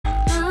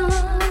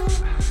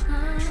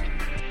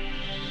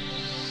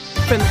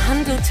From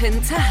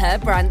Handleton to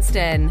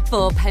Herbranston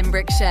for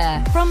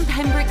Pembrokeshire. From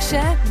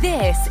Pembrokeshire,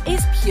 this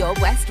is Pure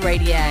West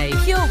Radio.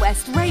 Pure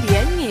West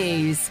Radio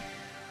News.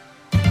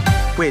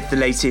 With the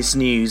latest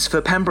news for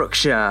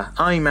Pembrokeshire,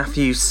 I'm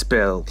Matthew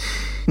Spill.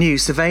 New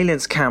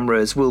surveillance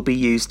cameras will be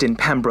used in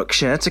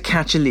Pembrokeshire to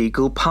catch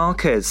illegal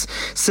parkers.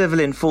 Civil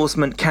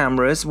enforcement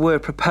cameras were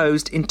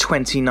proposed in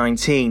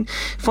 2019.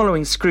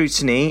 Following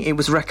scrutiny, it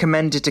was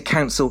recommended to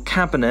Council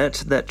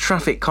Cabinet that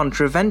traffic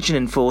contravention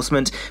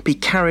enforcement be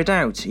carried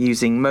out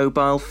using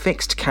mobile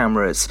fixed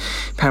cameras.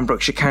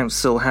 Pembrokeshire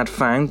Council had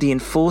found the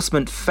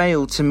enforcement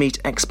failed to meet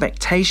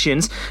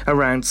expectations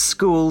around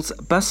schools,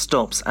 bus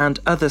stops and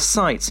other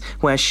sites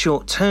where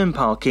short-term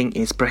parking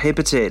is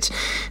prohibited.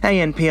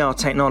 ANPR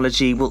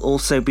technology will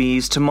also be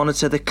used to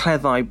monitor the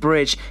Cleddau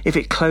Bridge if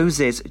it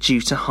closes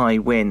due to high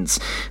winds.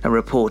 A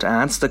report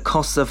adds the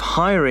cost of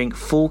hiring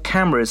 4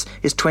 cameras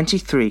is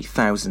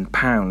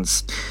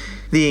 £23,000.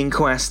 The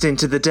inquest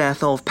into the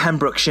death of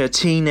Pembrokeshire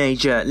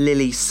teenager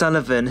Lily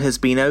Sullivan has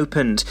been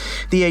opened.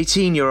 The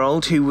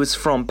 18-year-old, who was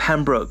from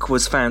Pembroke,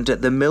 was found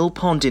at the Mill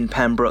Pond in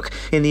Pembroke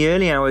in the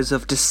early hours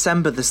of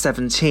December the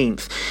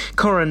 17th.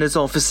 Coroner's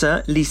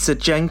officer Lisa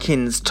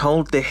Jenkins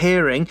told the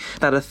hearing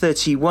that a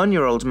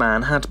 31-year-old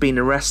man had been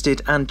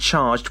arrested and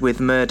charged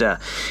with murder.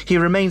 He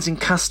remains in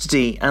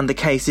custody and the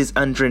case is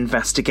under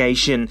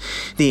investigation.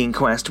 The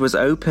inquest was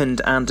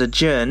opened and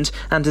adjourned,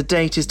 and a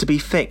date is to be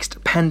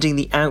fixed pending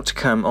the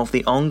outcome of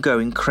the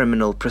ongoing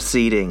criminal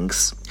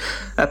proceedings.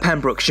 A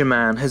Pembrokeshire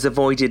man has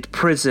avoided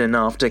prison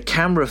after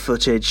camera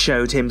footage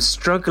showed him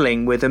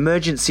struggling with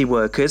emergency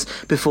workers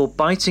before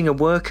biting a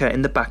worker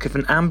in the back of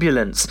an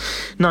ambulance.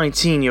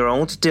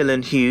 19-year-old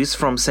Dylan Hughes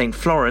from St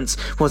Florence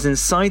was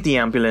inside the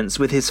ambulance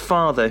with his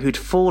father, who'd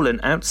fallen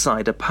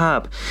outside a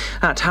pub.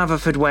 At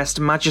Haverfordwest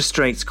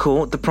Magistrates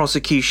Court, the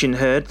prosecution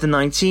heard the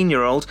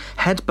 19-year-old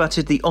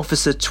headbutted the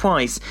officer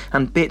twice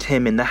and bit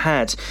him in the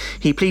head.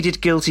 He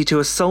pleaded guilty to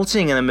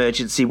assaulting an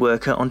emergency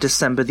worker on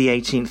December the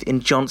 18th in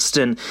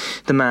Johnston.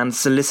 The man's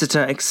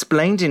solicitor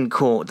explained in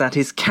court that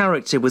his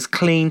character was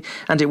clean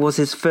and it was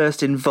his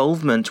first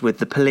involvement with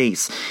the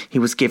police. He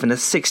was given a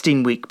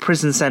 16-week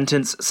prison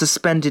sentence,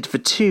 suspended for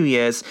 2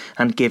 years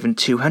and given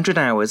 200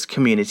 hours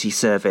community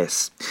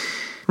service.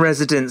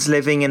 Residents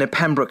living in a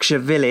Pembrokeshire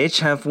village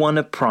have won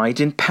a Pride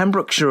in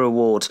Pembrokeshire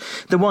award.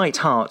 The White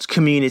Hart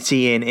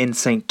Community Inn in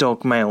St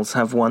Dogmaels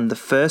have won the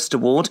first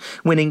award,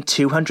 winning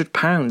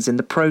 £200 in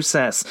the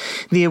process.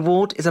 The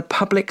award is a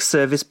public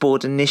service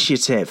board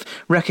initiative,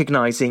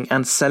 recognising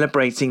and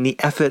celebrating the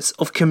efforts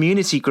of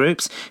community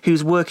groups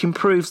whose work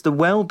improves the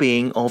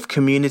well-being of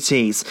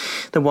communities.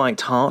 The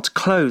White Hart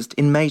closed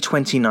in May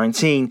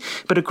 2019,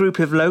 but a group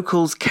of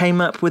locals came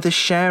up with a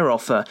share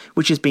offer,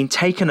 which has been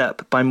taken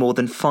up by more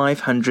than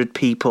 500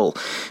 people.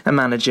 A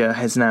manager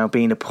has now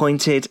been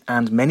appointed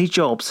and many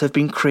jobs have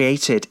been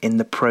created in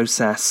the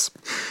process.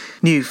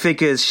 New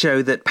figures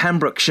show that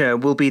Pembrokeshire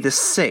will be the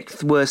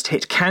 6th worst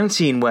hit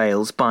county in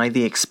Wales by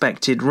the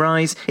expected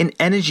rise in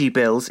energy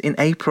bills in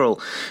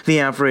April. The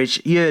average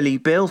yearly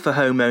bill for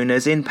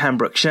homeowners in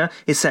Pembrokeshire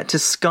is set to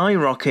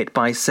skyrocket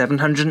by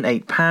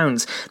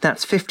 £708.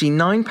 That's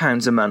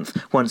 £59 a month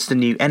once the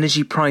new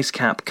energy price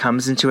cap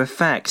comes into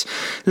effect.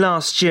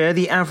 Last year,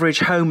 the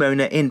average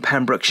homeowner in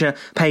Pembrokeshire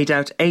paid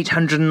out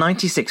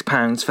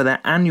 £896 for their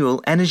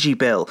annual energy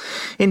bill.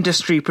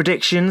 Industry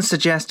predictions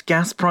suggest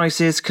gas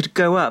prices could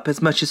go up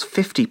as much as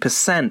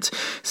 50%.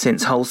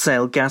 Since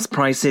wholesale gas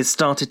prices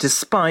started to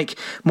spike,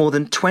 more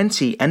than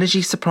 20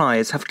 energy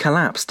suppliers have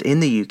collapsed in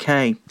the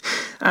UK.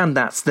 And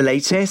that's the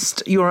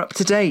latest. You're up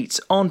to date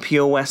on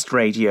Pure West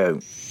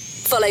Radio.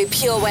 Follow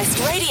Pure West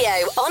Radio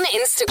on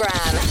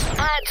Instagram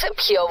at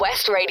Pure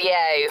West Radio.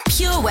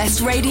 Pure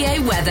West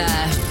Radio weather.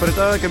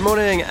 Good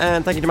morning,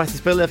 and thank you to Matthew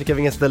Spiller for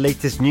giving us the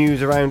latest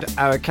news around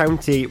our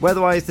county.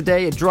 Weather-wise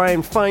today, a dry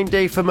and fine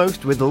day for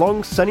most, with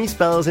long sunny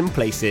spells in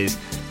places.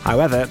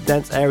 However,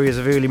 dense areas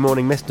of early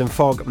morning mist and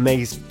fog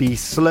may be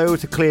slow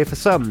to clear for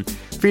some.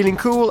 Feeling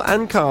cool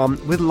and calm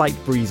with light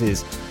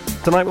breezes.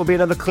 Tonight will be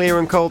another clear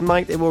and cold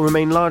night. It will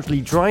remain largely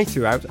dry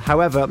throughout.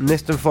 However,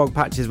 mist and fog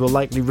patches will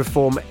likely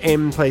reform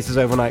in places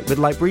overnight with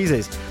light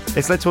breezes.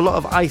 It's led to a lot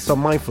of ice on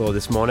my floor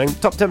this morning.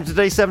 Top temperature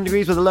today, 7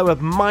 degrees with a low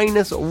of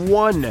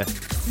 -1.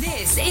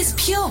 This is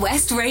Pure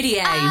West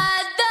Radio.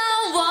 I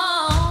don't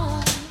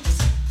want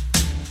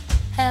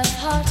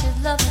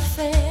half-hearted love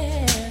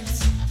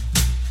affairs.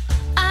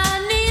 I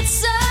need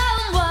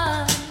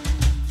someone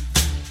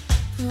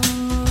who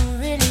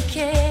really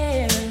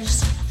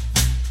cares.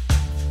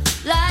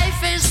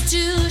 Life is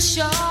too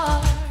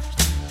short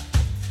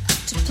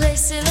to play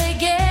silly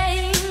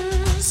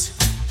games.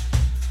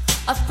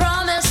 I've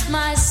promised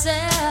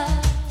myself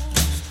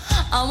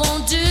I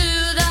won't do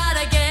that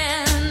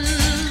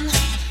again.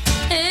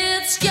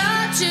 It's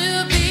got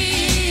to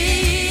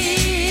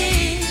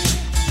be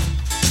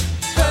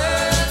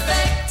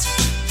perfect.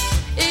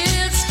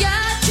 It's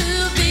got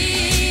to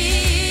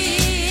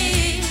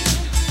be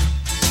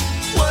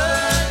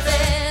worth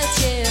it.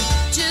 Yeah.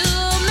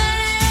 Too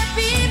many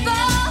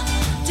people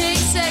take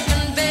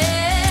second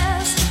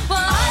best. Well,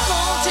 I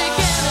won't take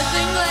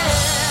anything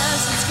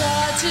less. It's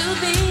got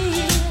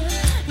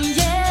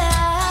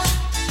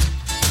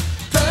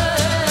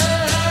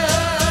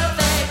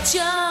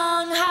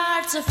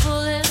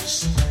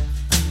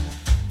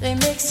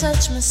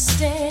such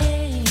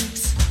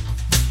mistakes.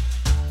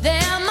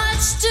 They're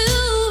much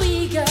too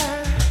eager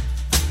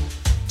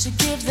to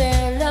give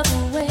their love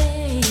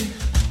away.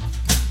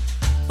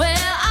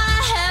 Well,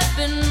 I have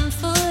been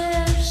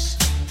foolish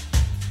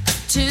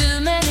too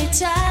many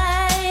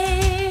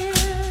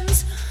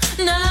times.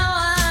 Now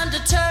I'm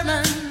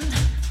determined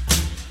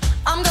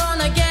I'm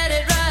gonna get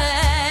it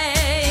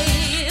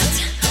right.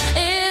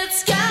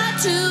 It's got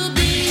to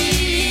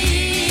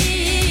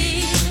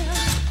be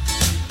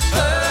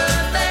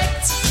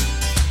perfect.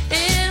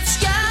 It's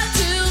got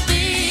to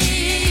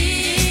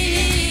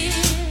be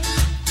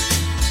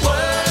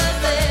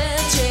worth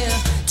it. Yeah.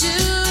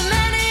 Too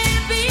many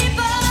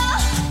people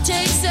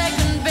take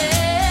second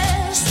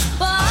best.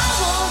 Well, I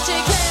won't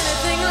take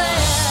anything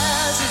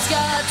less. It's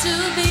got to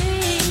be,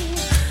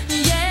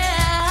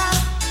 yeah,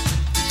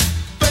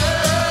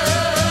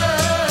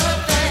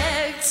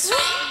 perfect.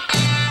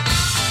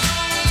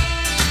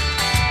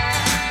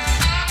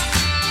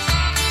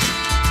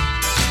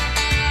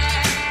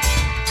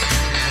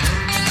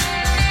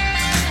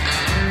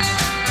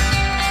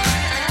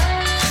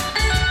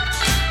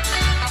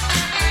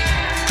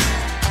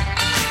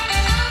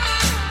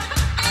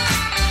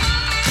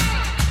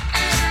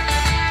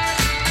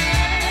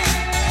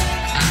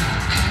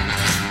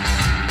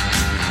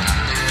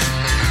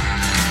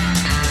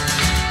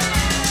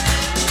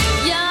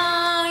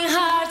 Young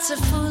hearts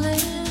are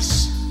foolish.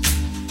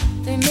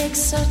 They make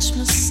such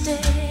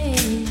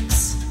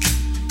mistakes.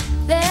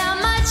 They're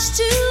much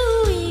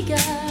too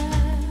eager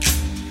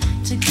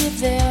to give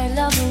their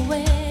love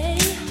away.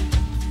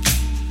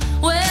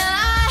 Well,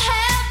 I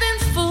have been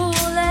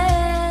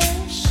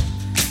foolish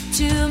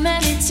too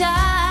many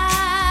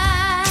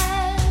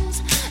times.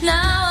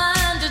 Now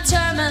I'm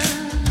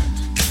determined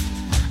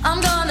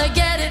I'm gonna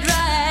get it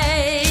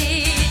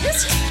right.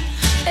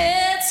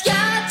 It's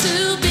got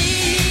to be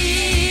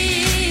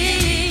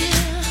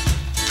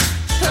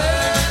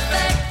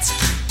perfect.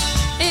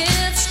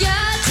 It's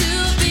got to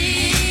be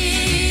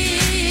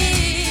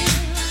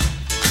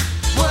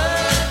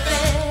worth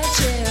it.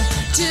 Yeah.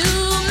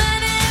 Too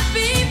many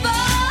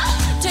people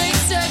take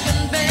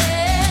second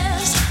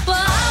best. Well, I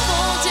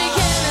won't take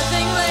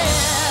anything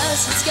less.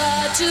 It's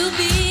got to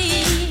be,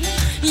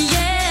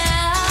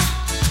 yeah,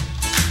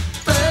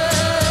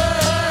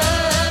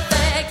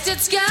 perfect.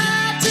 It's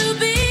got to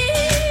be,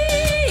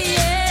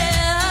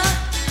 yeah,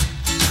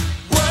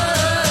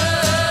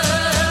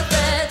 worth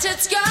it.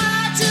 It's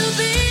got to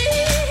be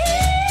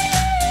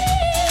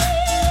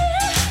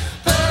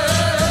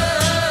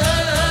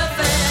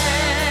perfect.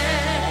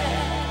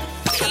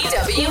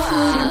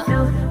 PWR.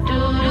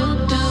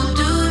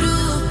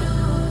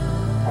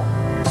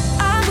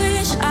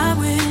 I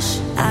wish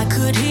I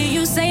could hear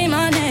you say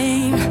my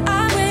name.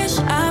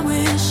 I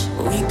wish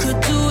we could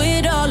do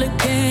it all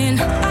again.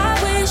 I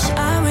wish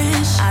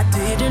I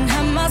didn't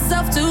have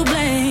myself to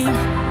blame.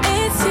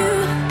 It's you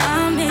I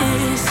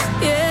miss,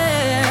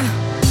 yeah.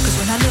 'Cause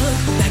when I look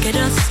back at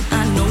us, I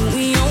know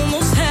we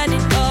almost had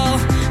it all,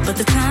 but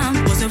the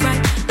time wasn't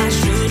right. I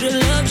should've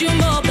loved you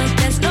more, but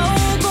there's no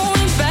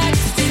going back.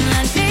 Still,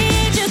 I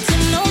need you to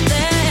know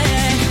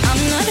that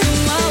I'm not who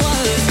I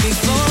was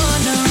before,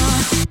 no.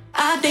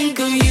 I think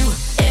of you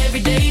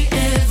every day,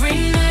 every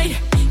night.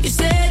 You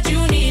said you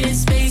needed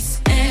space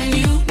and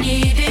you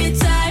needed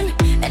time,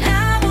 and I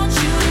want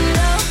you to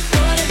know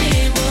what I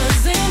did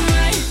wasn't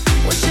right.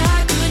 Wish I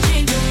could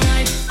change your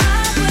mind. I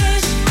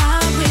wish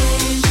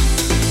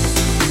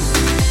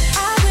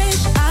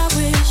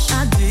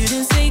I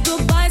didn't say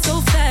goodbye so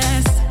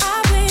fast. I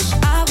wish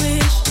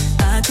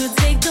I could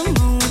take the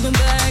moment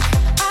back.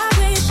 I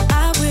wish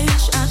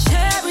I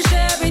cherish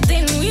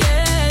everything we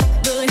had,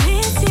 but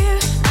it's you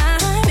I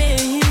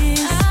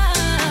miss.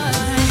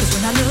 'Cause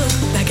when I look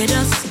back at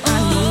us, I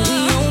know we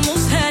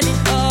almost had it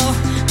all,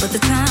 but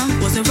the time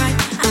wasn't right.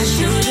 I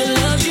should've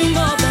loved you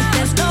more, but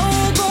there's no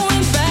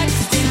going back.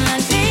 Still, I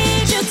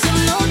need you to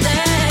know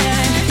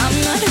that I'm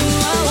not who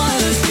I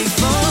was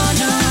before,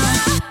 no.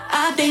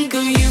 I think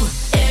of you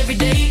every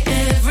day,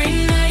 every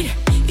night.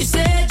 You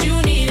said you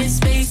needed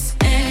space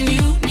and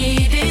you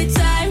needed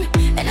time,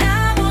 and I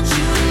want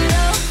you to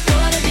know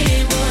what I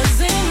did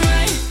wasn't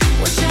right.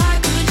 Wish I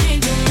could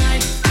change your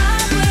mind. I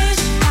wish.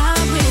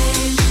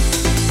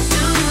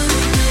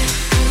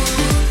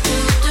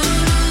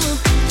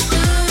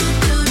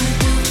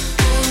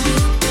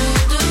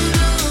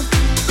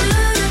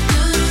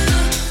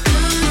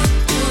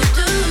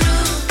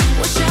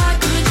 Wish I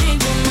could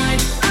change your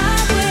mind. I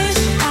wish.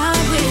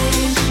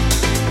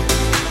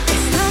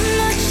 It's not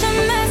much I'm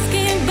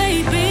asking,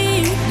 baby.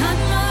 Not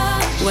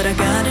much. What I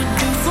gotta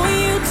do for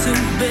you to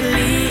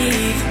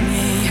believe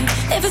me?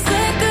 If a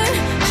second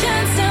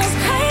chance sounds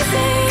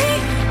crazy,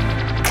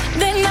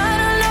 then I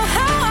don't know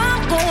how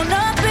I'm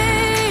gonna be.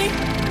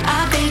 I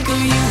think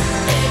of you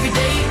every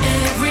day,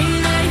 every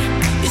night.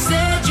 You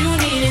said you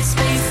needed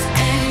space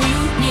and you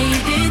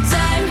needed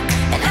time,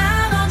 and I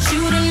want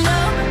you to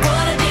know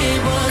what I did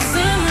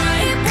wasn't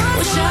right.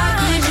 Wish I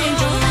could change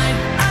your mind.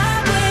 I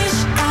wish.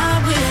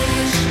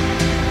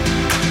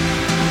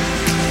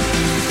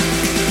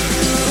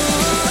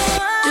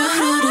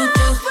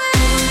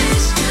 Do-do-do-do.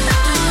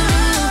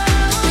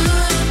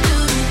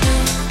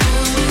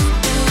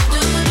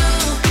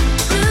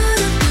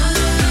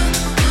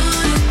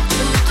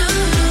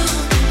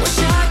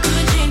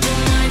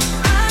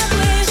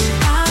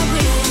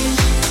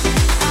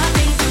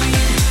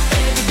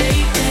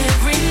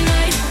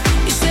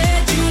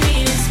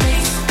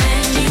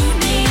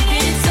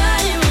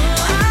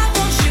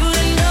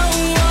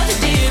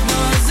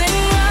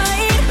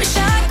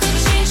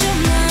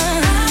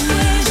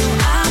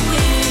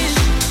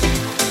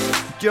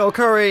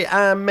 Noel Curry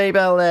and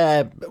Maybell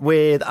there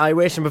with I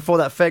Wish, and before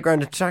that,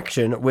 Fairground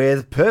Attraction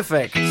with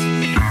Perfect.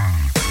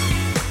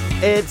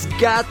 It's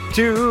got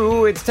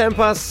to. It's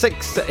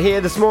 6:10 here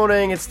this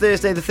morning. It's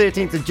Thursday the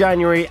 13th of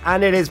January,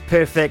 and it is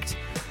perfect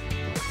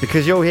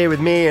because you're here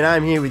with me and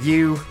I'm here with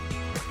you,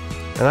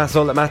 and that's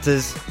all that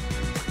matters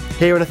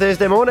here on a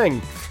Thursday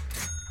morning.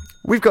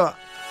 We've got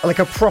like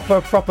a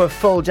proper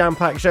full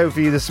jam-packed show for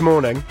you this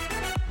morning,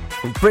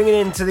 bringing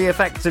into the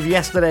effects of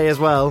yesterday as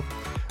well,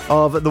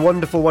 of the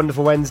wonderful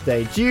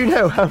Wednesday. Do you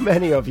know how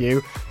many of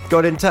you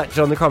got in touch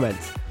on the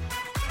comments?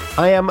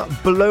 I am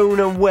blown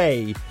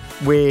away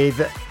with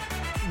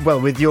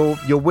your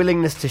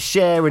willingness to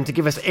share and to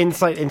give us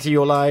insight into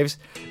your lives,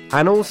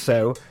 and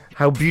also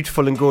how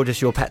beautiful and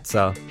gorgeous your pets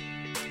are.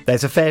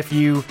 There's a fair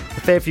few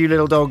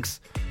little dogs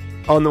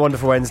on the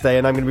Wonderful Wednesday,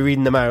 and I'm going to be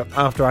reading them out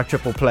after our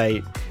triple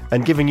play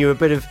and giving you a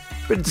bit of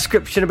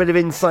description, a bit of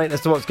insight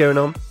as to what's going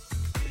on.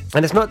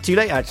 And it's not too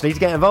late actually to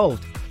get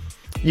involved.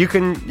 You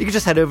can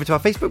just head over to our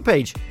Facebook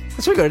page.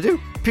 That's what you got to do.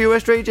 Pure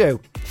West Radio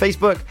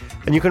Facebook,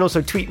 and you can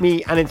also tweet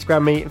me and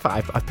Instagram me. In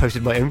fact, I've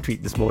posted my own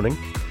tweet this morning,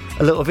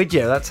 a little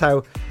video. That's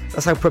how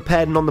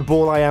prepared and on the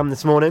ball I am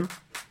this morning.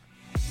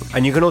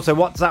 And you can also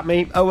WhatsApp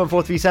me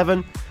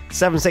 01437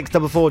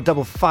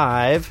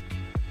 764455.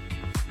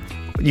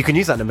 You can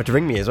use that number to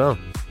ring me as well,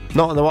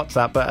 not on the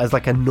WhatsApp, but as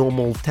like a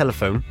normal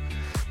telephone.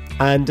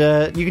 And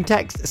you can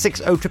text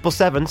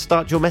 60777,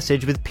 start your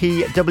message with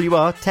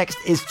PWR. Text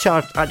is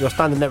charged at your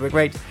standard network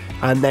rate.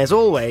 And there's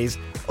always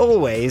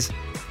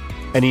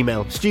an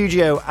email,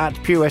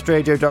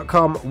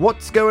 studio@purewestradio.com.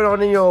 What's going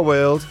on in your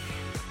world?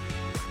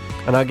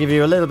 And I'll give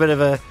you a little bit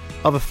of a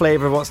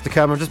flavour of what's to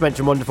come. I've just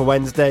mentioned Wonderful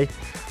Wednesday.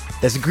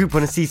 There's a group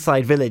on a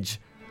seaside village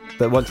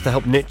that wants to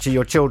help nurture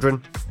your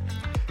children.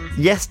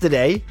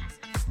 Yesterday,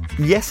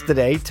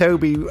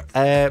 Toby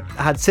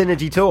had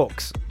Synergy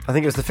Talks. I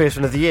think it was the first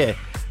one of the year.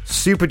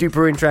 Super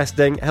duper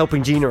interesting,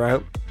 helping Gina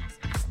out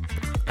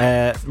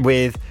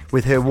with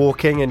her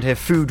walking and her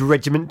food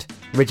regimen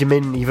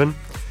even.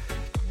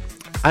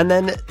 And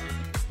then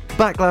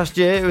back last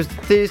year, it was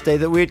Thursday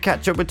that we'd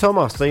catch up with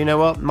Thomas. So you know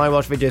what, my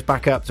Welsh video is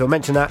back up, so I'll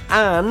mention that.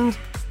 And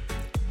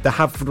the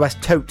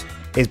Haverfordwest Tote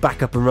is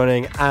back up and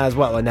running as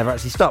well. I never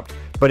actually stopped,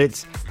 but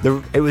it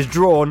was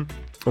drawn,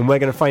 and we're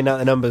going to find out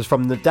the numbers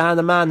from Dan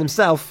the man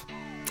himself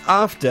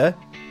after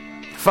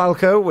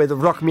Falco with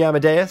Rock Me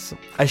Amadeus,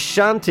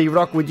 Ashanti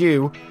Rock With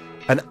You,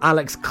 and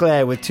Alex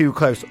Clare with Too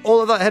Close. All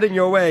of that heading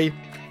your way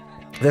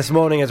this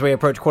morning as we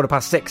approach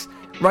 6:15,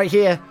 right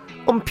here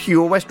on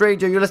Pure West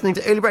Radio. You're listening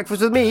to Early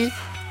Breakfast with me,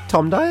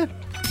 Tom Dyer.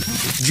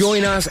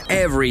 Join us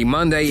every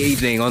Monday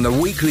evening on the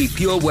weekly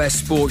Pure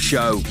West Sports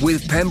Show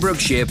with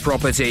Pembrokeshire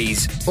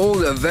Properties. All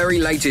the very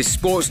latest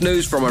sports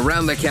news from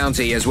around the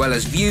county, as well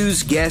as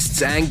views,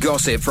 guests and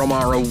gossip from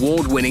our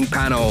award-winning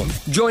panel.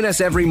 Join us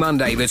every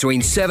Monday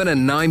between 7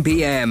 and 9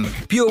 p.m.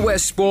 Pure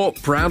West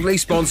Sport, proudly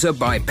sponsored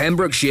by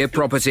Pembrokeshire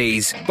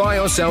Properties. Buy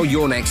or sell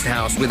your next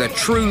house with a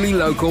truly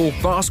local,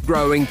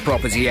 fast-growing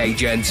property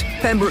agent.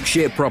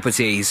 Pembrokeshire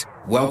Properties.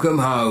 Welcome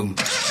home.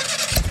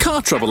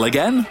 Car trouble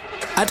again?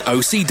 At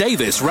OC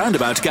Davis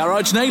Roundabout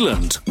Garage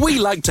Neyland, we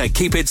like to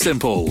keep it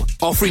simple,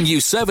 offering you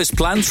service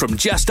plans from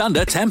just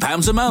under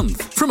 £10 a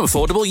month, from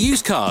affordable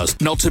used cars,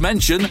 not to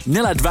mention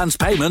nil advance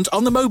payment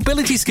on the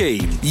mobility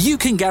scheme. You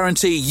can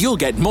guarantee you'll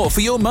get more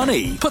for your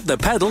money. Put the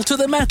pedal to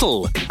the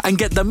metal and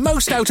get the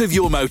most out of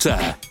your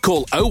motor.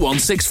 Call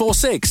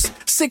 01646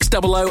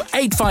 600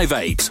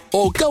 858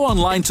 or go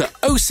online to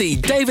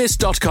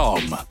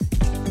ocdavis.com.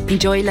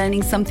 Enjoy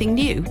learning something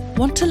new?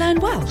 Want to learn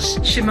Welsh?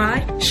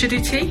 Shemai,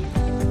 Shuduti?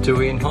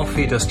 Dwi'n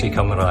hoffi dysgu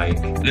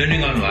Cymraeg.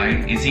 Learning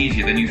online is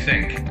easier than you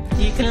think.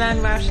 You can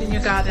learn Welsh in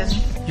your garden.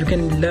 You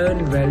can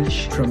learn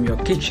Welsh from your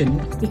kitchen.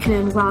 You can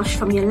learn Welsh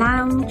from your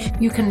lounge.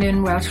 You can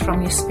learn Welsh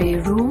from your spare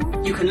room.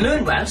 You can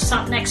learn Welsh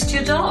sat next to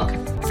your dog.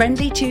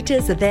 Friendly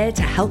tutors are there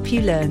to help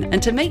you learn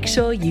and to make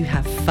sure you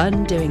have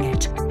fun doing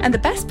it. And the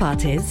best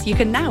part is, you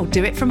can now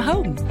do it from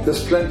home.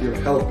 There's plenty of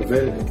help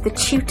available. The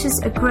tutors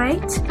are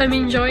great. I'm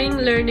enjoying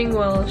learning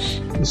Welsh.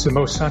 It's the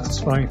most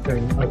satisfying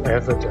thing I've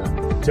ever done.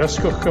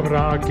 Dysgwch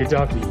Cymraeg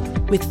gyda fi.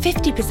 With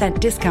 50%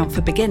 discount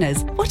for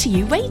beginners, what are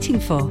you waiting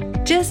for?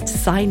 Just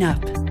sign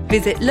up.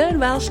 Visit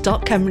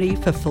learnwelsh.com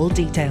for full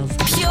details.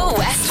 Pure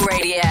West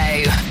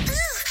Radio.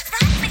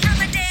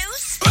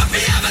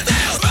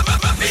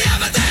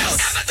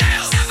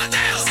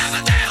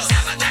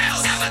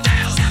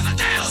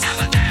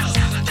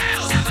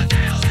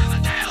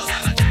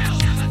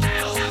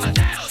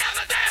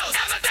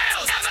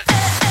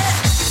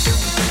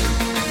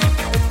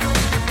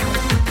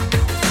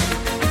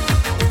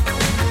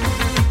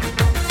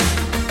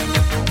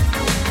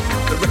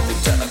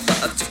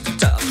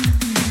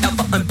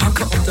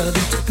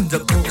 der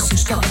großen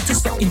Stadt.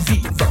 Es war in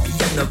Wien, war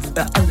Vienna, wo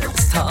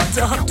alles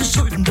tat. Hatte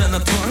Schulden, der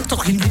Natur,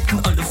 doch ihn liebten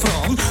alle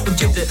Frauen. Und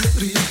jede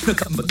rief, na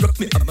kann man Rock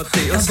Me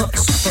Amadeus. Er war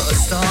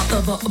Superstar,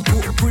 er war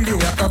populär,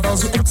 er war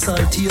so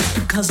exaltiert,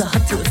 because er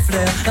hatte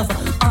Flair. Er war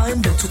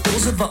ein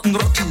Virtuose, war ein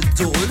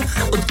Rockidol.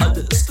 Und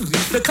alles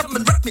rief, na kann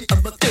man Rock Me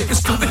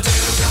Amadeus. Du mit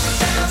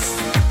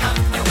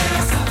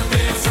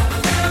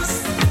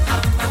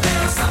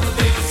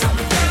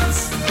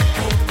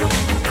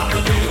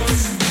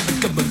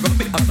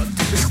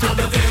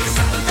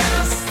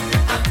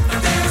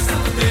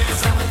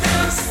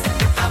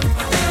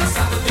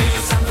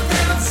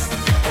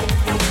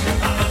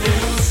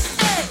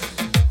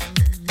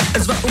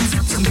Es war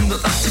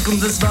 1780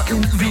 und es war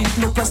in Wien.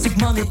 No Plastic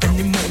Money in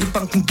den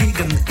Modebanken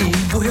gegen ihn.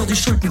 Woher die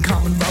Schulden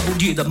kamen, war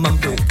wohl jedermann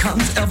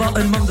bekannt. Er war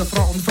ein Mann der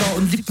Frauen,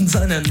 Frauen liebten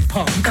seinen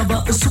Punk. Er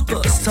war ein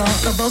Superstar,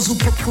 er war so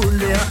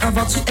populär, er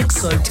war zu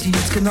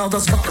exaltiert, genau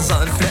das war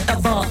sein Flair.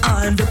 Er war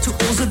ein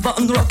Virtuose, war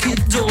ein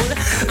Rocky-Doll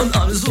und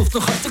alle suchten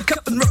noch heute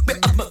Captain Rock Me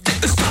Amadeus.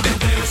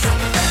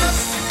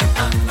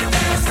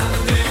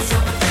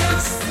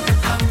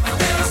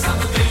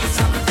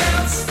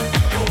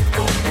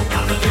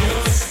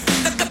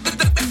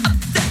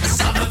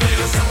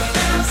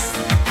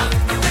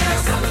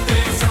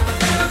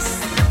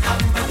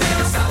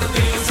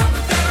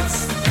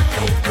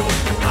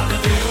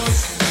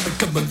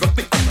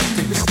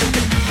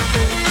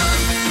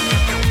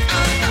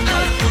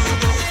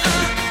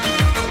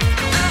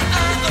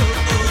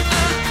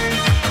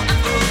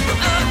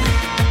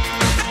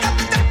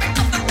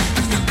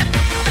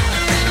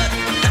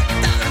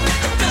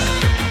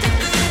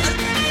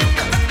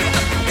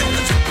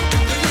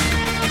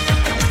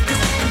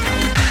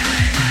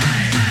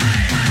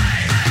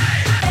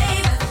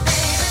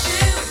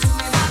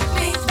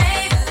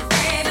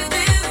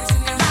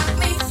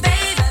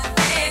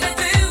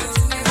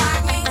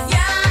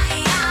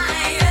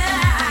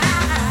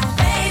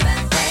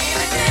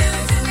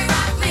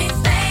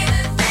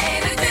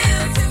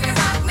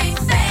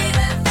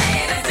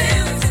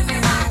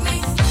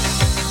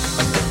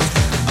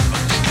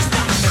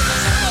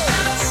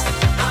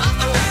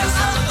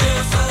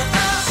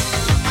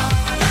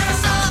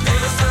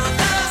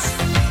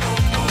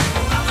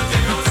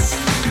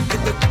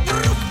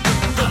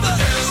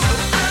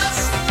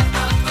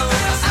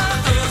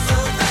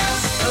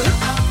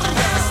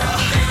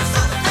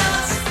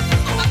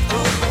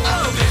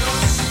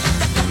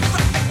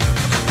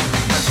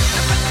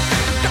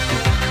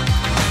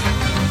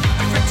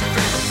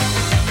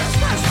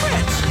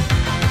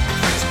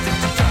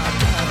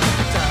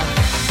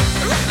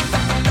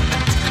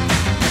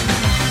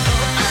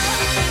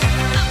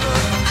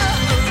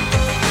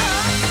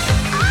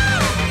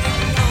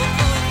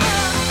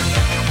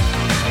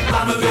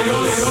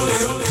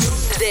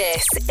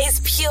 This is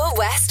Pure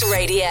West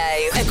Radio.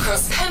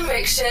 Across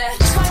Pembrokeshire,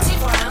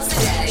 24 hours a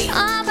day.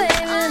 Oh, baby.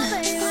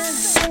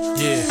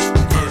 Yeah,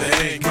 murder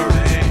egg,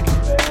 murder egg.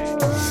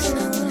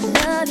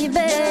 Love you,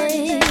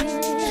 babe.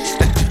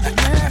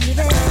 Love you,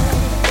 babe.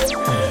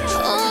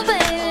 Oh,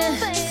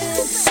 baby.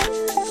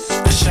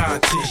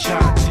 Ashanti,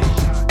 Ashanti.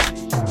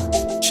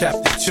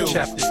 Chapter 2.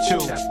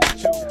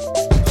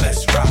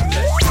 Let's rock,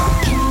 let's rock.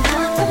 Can you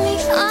rock with me?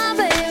 Oh,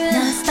 baby.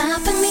 Not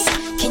stopping me.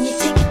 Can you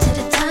take it to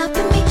the top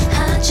of me?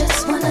 I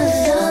just wanna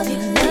love you,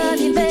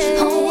 baby.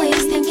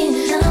 Always thinking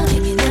of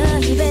you,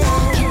 baby.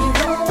 Can you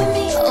roll with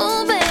me?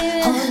 Oh,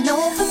 baby. All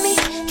over me.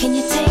 Can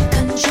you take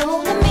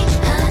control of me?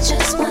 I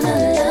just wanna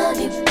love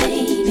you,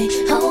 baby.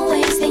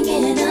 Always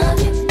thinking of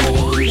you,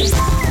 baby.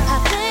 I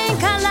think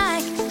I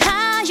like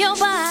how your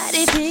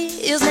body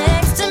feels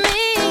next to me.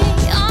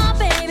 Oh,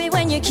 baby,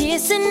 when you're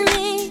kissing me.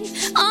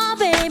 Oh,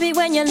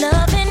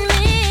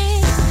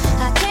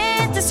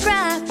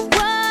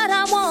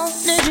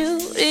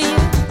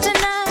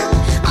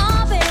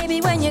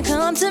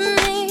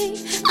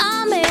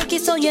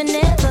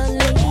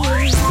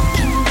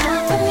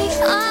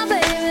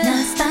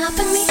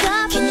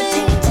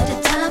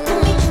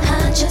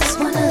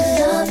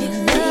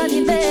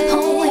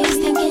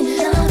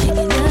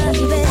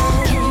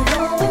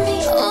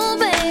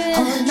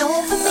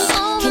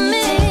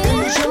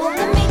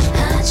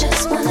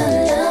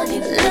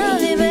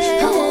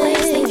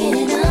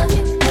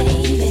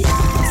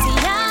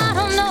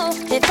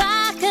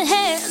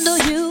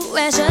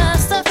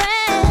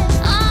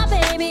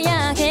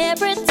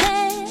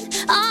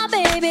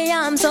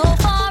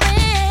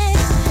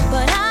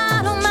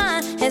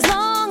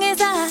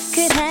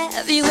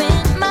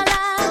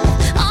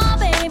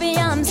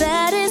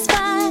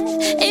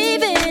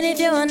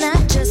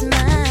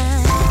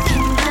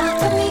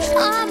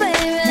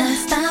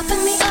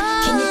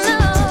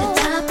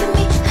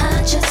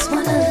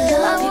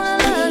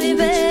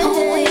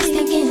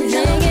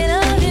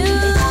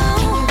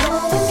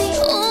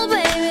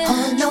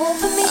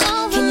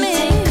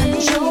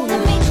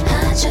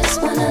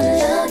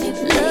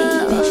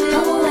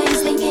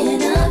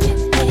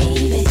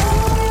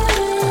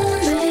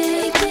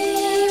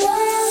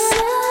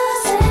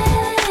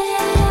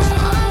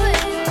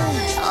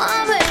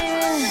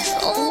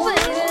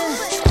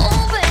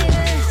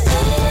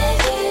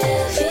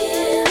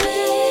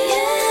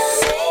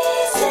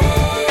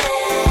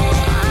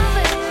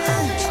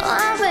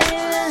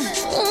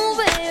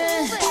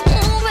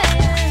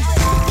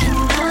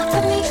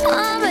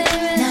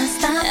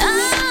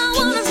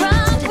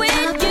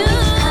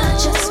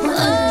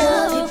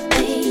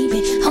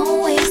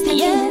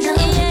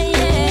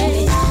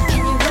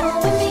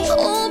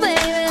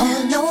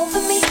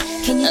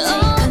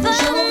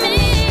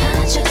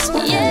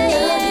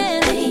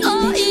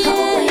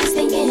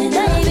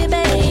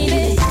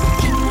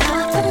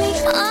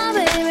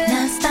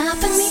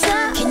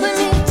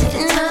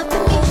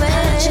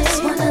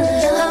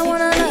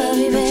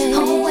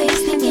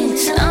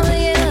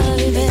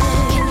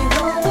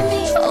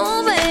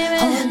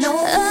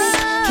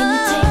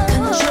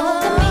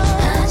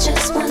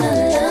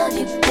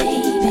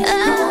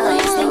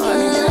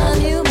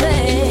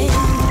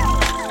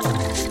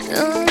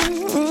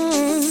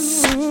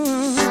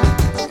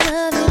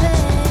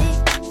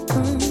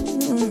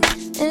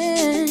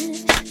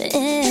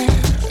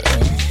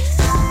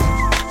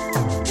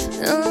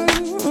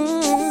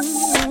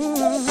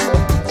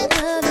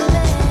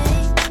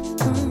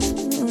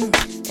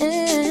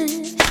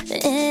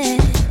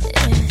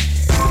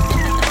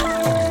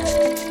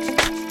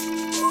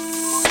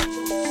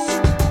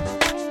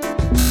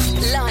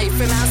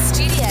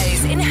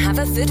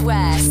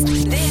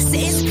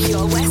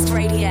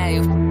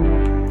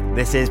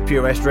 This is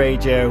Pure West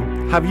Radio.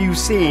 Have you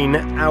seen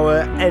our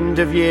end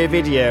of year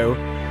video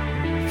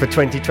for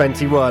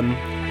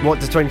 2021? What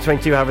does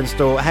 2022 have in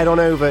store? Head on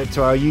over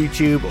to our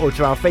YouTube or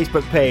to our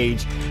Facebook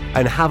page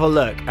and have a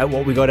look at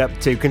what we got up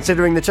to.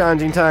 Considering the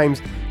challenging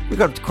times, we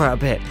got up to quite a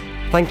bit.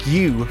 Thank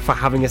you for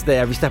having us there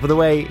every step of the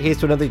way. Here's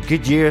to another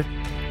good year.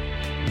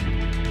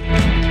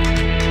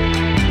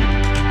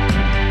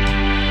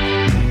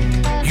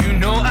 You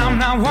know I'm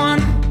not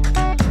one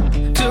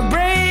to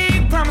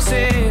break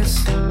promises.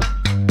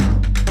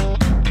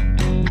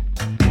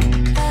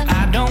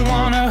 I don't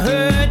want to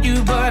hurt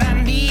you, but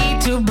I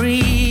need to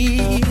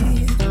breathe.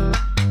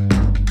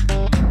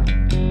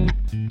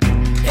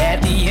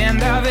 At the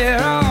end of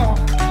it all,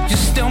 you're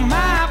still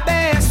my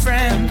best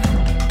friend.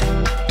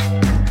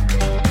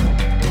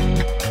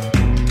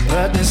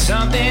 But there's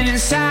something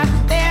inside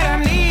that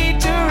I need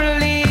to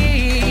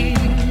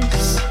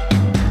release.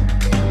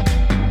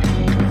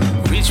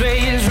 Which way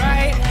is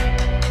right?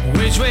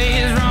 Which way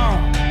is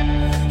wrong?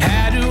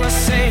 How do I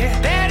say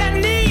that I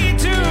need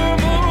to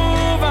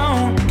move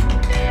on?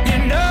 You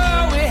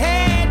know we're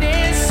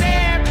heading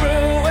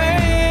separate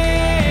ways,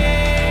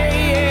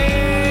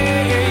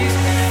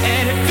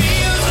 and it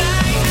feels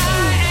like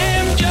I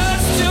am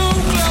just too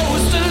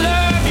close to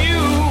love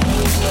you.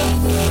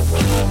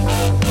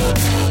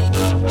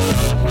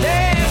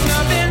 There's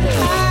nothing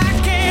I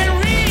can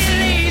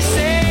really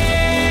say.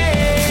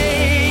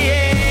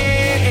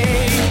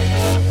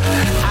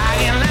 I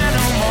can lie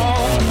no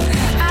more.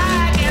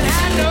 I can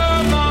hide no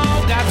more.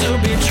 Got to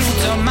be true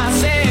to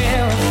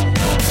myself.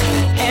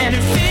 And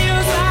it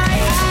feels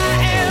like I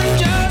am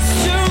just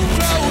too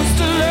close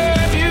to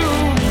love you.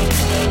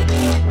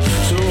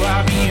 So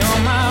I'll be on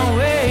my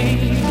way.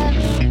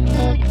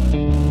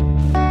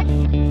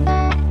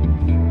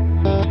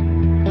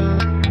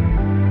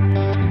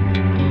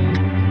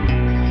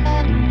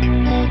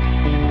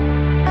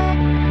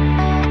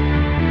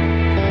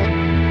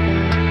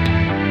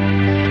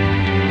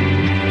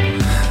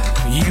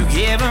 You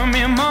giving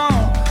me more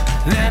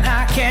than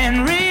I can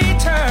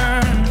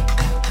return.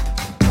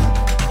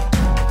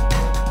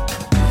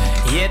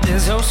 Yet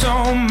there's oh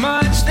so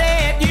much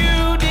that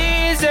you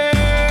deserve.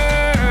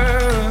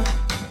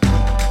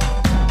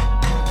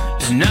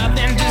 There's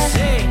nothing to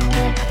say,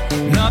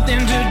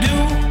 nothing to do.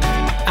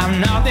 I'm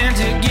nothing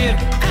to give.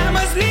 I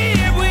must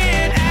live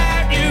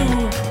without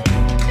you.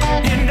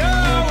 You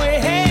know we're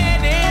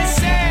heading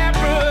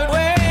separate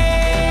ways,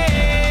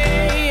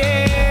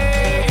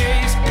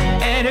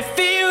 and it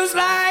feels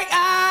like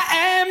I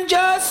am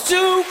just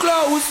too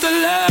close to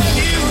love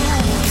you.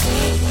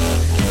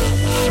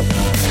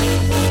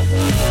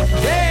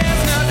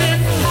 There's nothing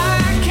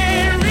I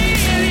can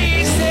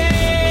really say.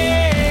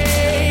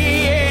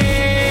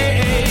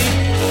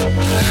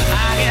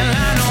 I can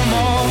lie no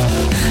more.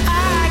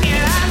 I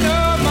can lie no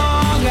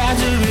more. Got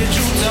to be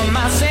true to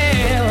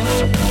myself.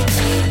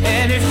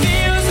 And it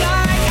feels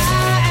like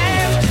I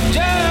am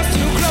just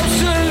too close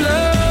to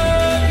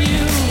love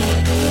you.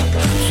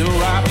 So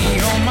I'll be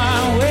on my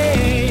way.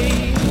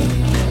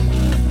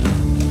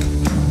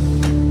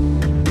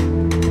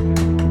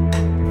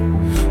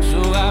 So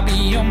I'll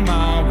be on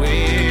my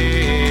way.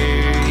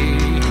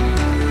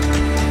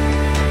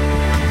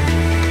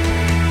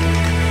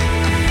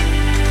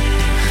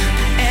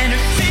 And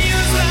it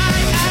feels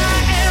like I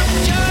am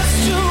just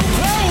too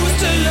close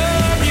to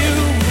love you.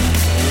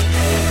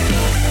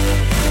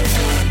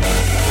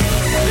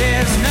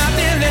 There's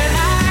nothing that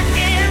I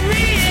can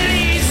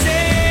really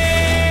say.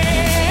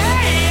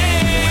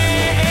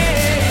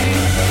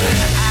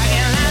 I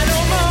can lie no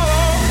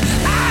more.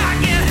 I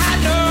can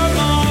hide no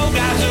more.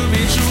 Got to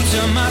be true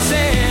to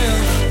myself.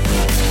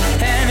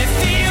 And it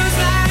feels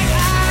like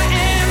I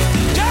am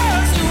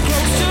just too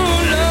close to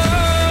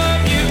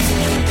love you.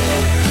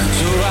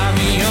 So I'll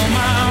be on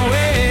my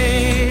way.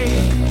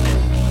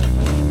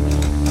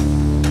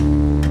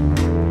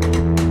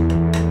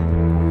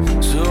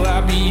 So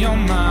I'll be on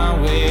my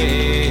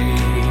way.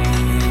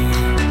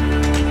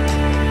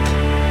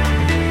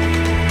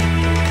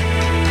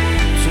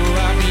 So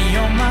I'll be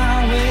on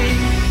my way.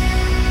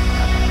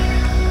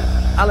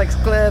 Alex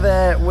Clare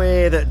there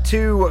with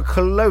Too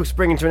Close,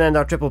 bringing to an end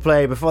our triple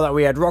play. Before that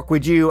we had Rock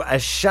With You,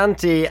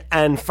 Ashanti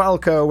and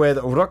Falco with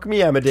Rock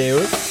Me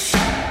Amadeus.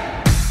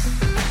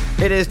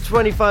 It is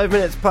 25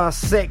 minutes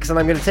past 6 and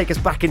I'm going to take us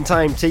back in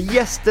time to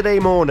yesterday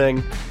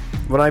morning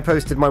when I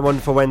posted my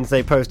Wonderful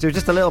Wednesday post. It was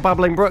just a little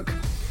babbling brook,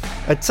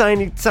 a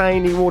tiny,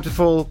 tiny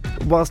waterfall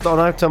whilst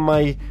out on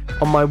my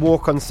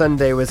walk on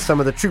Sunday with some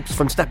of the troops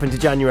from Step Into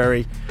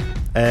January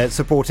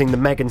supporting the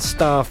Megan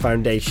Starr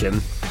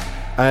Foundation.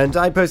 And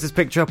I posted this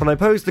picture up and I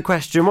posed the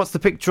question, what's the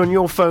picture on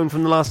your phone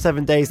from the last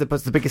 7 days that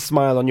puts the biggest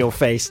smile on your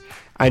face?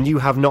 And you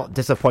have not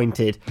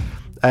disappointed.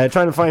 Trying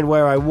to find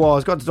where I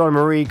was, got to Donna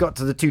Marie, got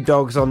to the two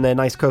dogs on their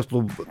nice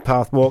coastal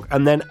path walk,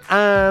 and then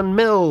Anne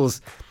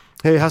Mills,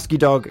 her husky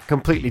dog,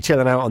 completely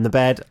chilling out on the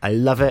bed. I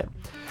love it.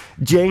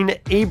 Jane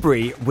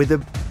Abry with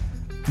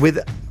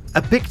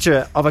a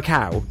picture of a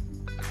cow,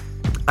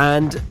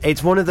 and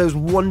it's one of those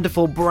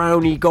wonderful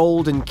browny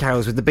golden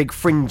cows with the big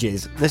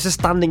fringes. They're just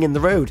standing in the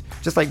road,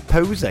 just like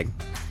posing.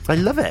 I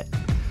love it.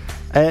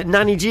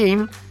 Nanny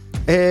Jean,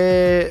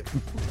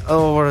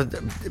 or a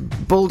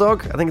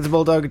bulldog, I think it's a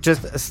bulldog,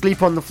 just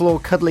asleep on the floor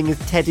cuddling his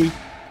teddy.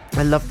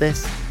 I love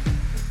this.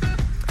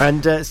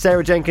 And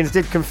Sarah Jenkins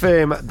did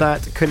confirm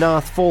that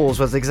Cynarth Falls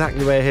was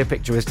exactly where her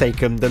picture was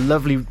taken. The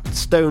lovely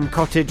stone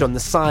cottage on the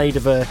side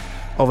of a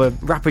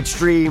rapid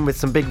stream with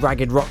some big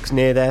ragged rocks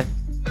near there.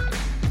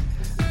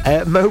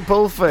 Mo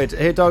Bulford,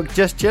 her dog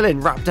just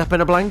chilling, wrapped up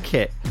in a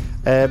blanket.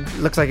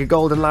 Looks like a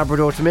golden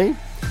Labrador to me.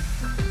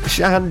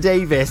 Shahan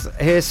Davis,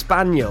 her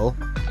spaniel,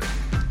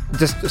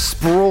 just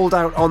sprawled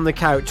out on the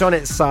couch on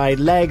its side,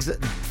 legs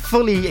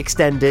fully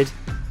extended.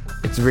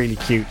 It's really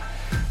cute.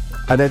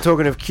 And then,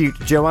 talking of cute,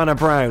 Joanna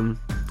Brown,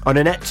 on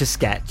an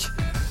Etch-a-Sketch,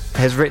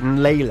 has written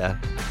Layla.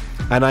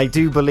 And I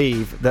do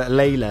believe that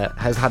Layla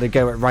has had a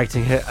go at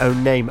writing her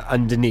own name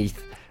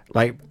underneath.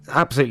 Like,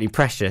 absolutely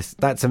precious.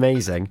 That's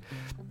amazing.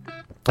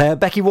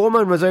 Becky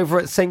Warman was over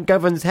at St.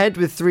 Govan's Head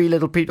with two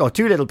little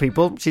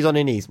people. She's on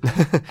her knees.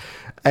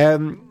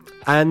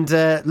 And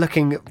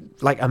looking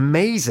like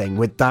amazing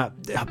with that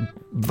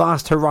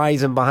vast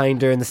horizon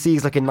behind her and the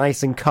seas looking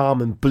nice and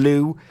calm and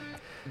blue.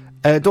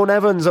 Dawn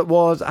Evans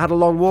had a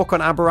long walk on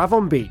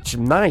Aberavon Beach.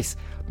 Nice.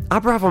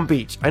 Aberavon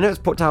Beach, I know it's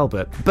Port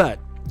Talbot, but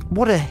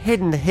what a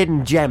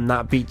hidden gem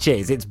that beach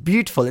is. It's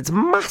beautiful. It's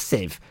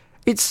massive.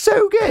 It's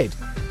so good.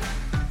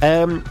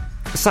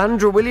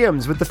 Sandra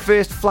Williams with the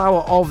first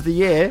flower of the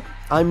year.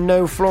 I'm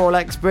no floral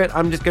expert.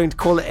 I'm just going to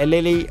call it a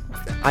lily.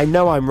 I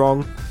know I'm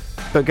wrong,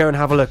 but go and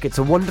have a look. It's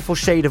a wonderful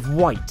shade of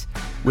white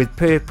with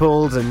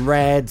purples and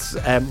reds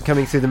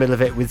coming through the middle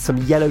of it with some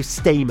yellow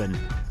stamen.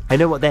 I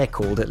know what they're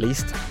called, at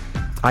least.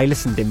 I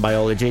listened in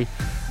biology.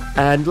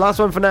 And last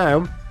one for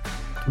now.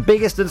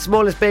 Biggest and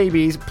smallest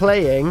babies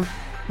playing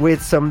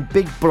with some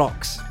big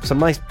blocks. Some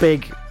nice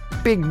big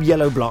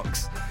yellow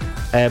blocks.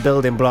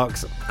 Building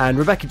blocks. And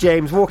Rebecca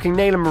James walking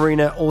Nail and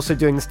Marina, also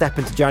doing the Step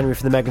Into January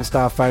for the Megan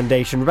Starr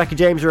Foundation. Rebecca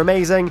James, you're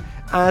amazing,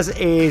 as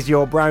is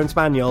your brown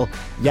spaniel.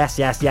 Yes.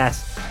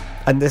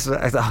 And this,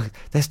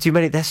 there's too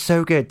many. They're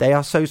so good. They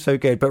are so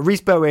good. But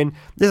Reese Bowen,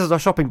 this is our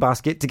shopping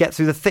basket to get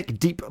through the thick,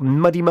 deep,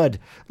 muddy mud.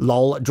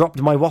 Lol.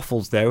 Dropped my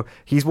waffles though.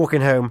 He's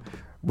walking home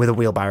with a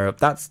wheelbarrow.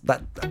 That's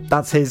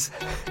his.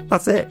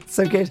 That's it.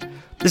 So good.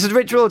 This is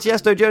Ritual,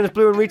 Tiesto, Jonas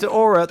Blue and Rita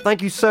Ora.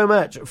 Thank you so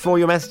much for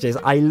your messages.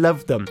 I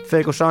love them.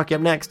 Fergal Sharkey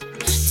up next.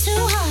 Too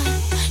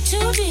high,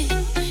 too deep.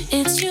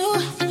 It's you,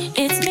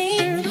 it's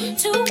me.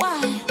 Too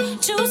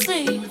wide, too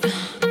sleep.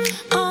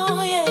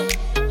 Oh yeah.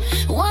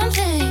 One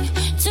thing,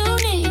 two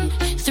need.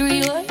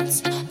 3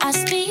 words I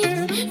speak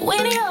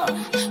when you're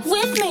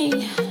with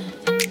me,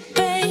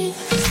 babe.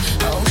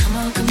 Oh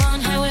come on,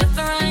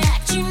 however I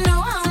act, you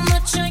know how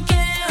much I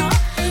care.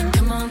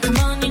 Come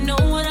on, you know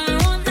what I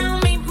want now.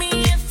 Meet me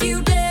if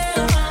you dare.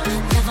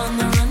 Love on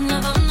the run,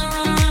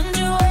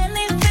 do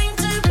anything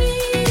to be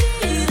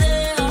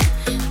there.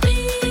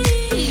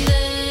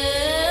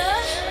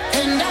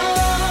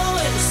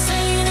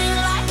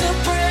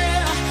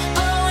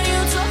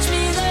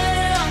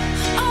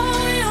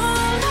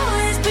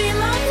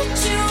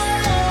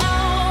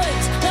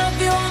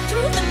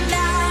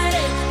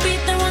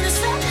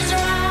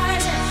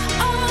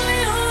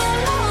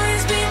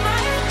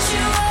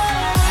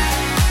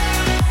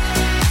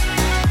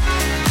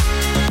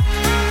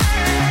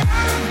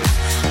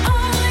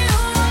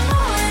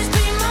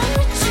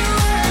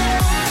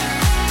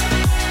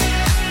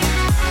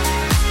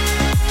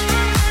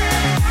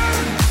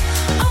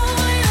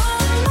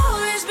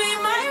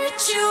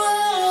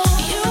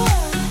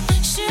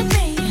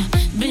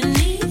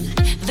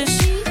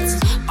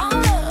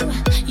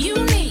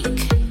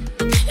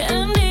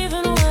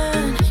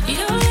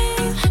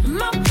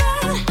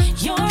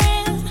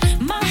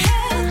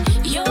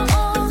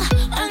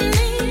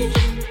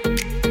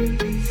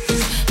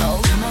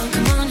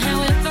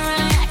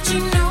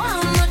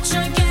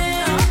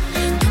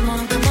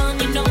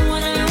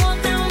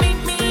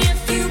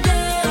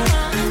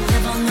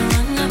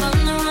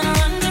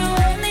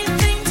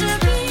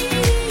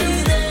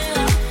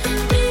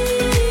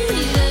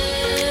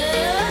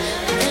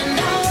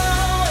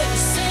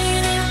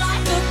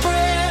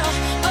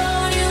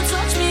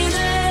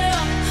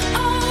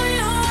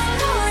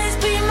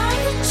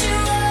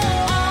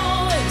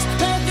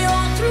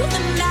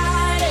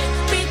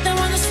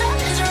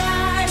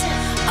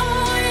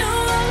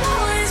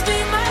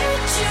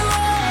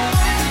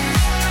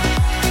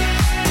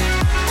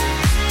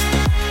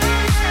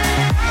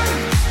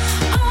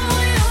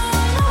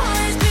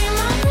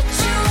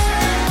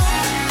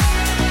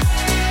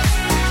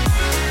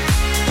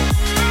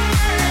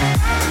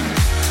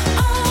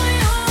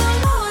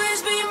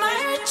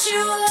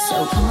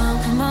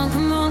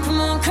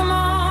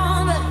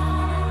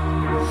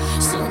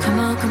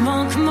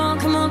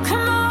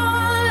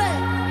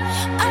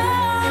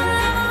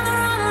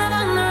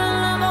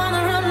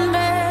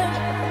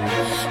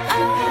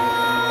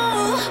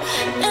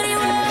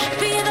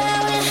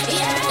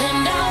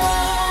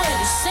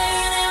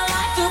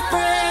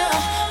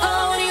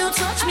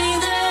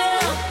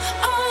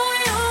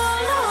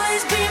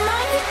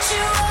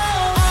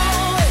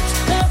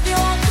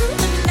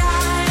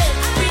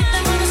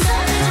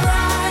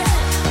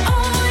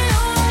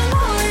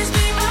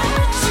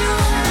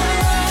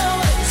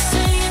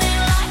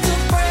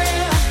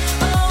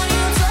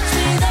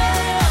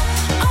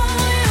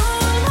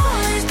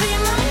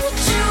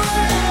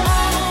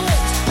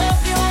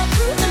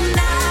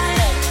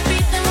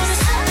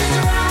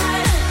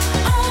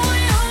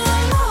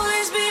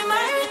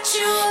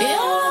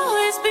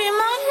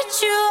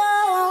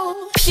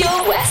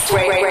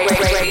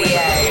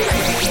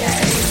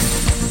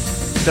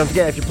 Don't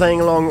forget, if you're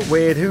playing along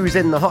with Who's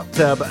in the Hot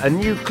Tub, a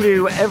new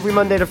clue every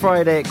Monday to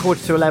Friday at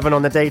 11:15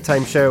 on the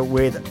daytime show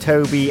with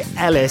Toby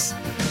Ellis.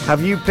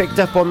 Have you picked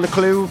up on the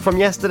clue from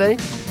yesterday?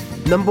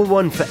 Number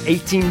 1 for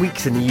 18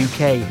 weeks in the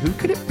UK. Who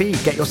could it be?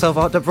 Get yourself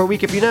a hot tub for a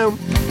week if you know.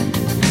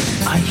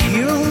 I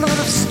hear a lot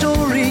of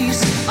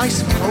stories, I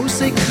suppose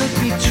they could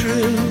be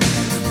true,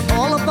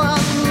 all about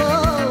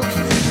love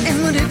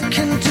and what it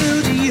can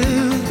do to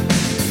you.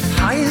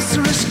 High is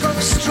the risk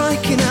of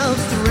striking out,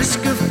 the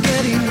risk of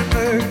getting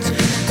hurt,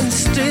 and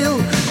still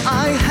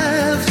I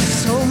have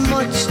so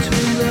much to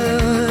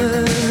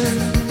learn.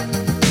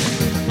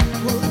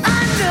 Well,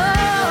 I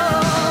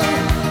know,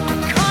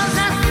 'cause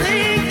I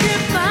think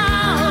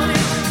about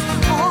it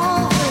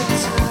all the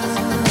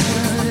time.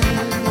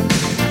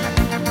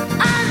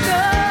 I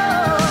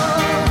know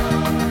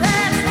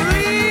that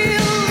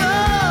real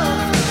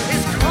love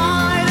is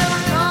quite a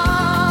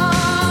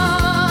prize,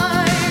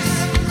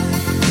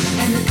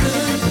 and a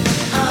good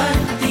heart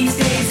these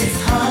days is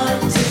hard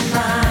to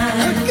find.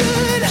 A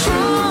good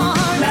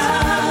heart,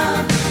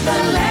 love, the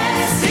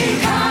lasting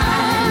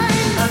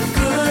kind. A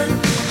good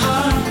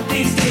heart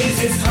these days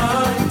is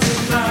hard to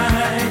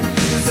find.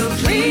 So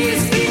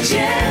please be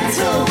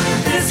gentle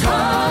with this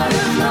heart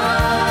of mine.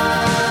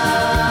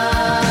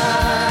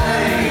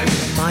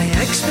 My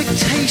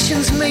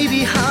expectations may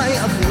be high,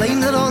 I blame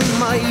that on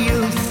my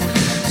youth.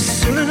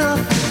 Soon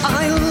enough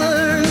I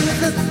learn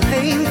the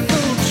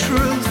painful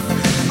truth.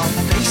 I'll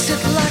face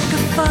it like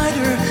a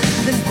fighter,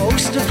 then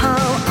boast of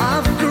how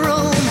I've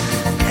grown.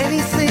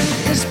 Anything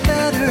is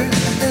better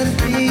than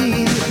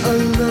being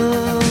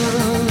alone.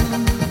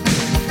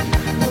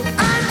 Well,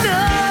 I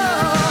know,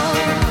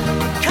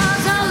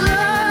 'cause I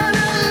learn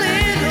a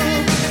little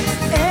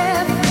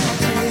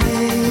every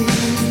day.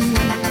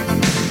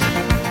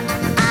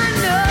 I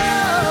know,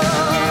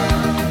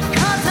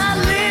 'cause I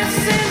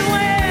listen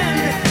when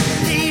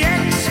the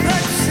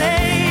experts say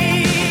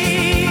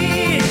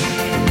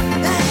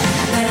that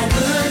a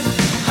good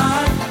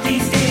heart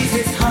these days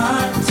is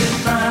hard to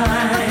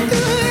find. A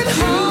good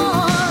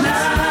heart,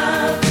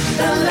 love,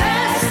 the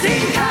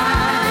lasting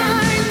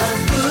kind. A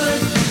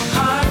good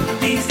heart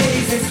these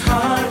days is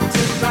hard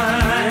to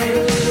find.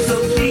 So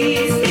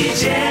please be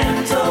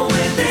gentle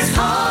with this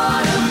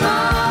heart of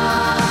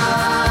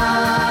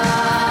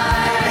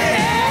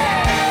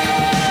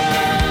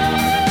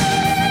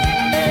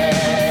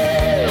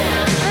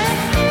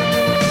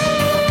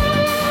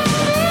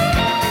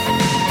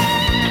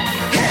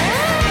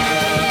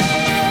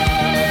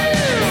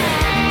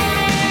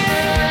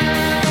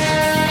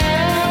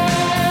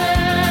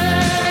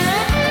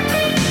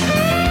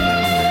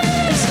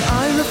As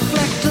I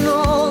reflect on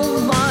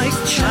all my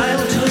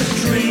childhood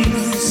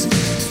dreams,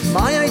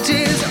 my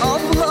ideas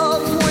of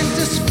love weren't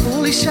as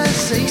foolish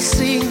as they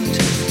seemed.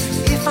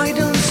 If I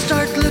don't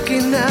start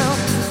looking now,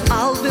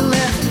 I'll be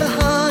left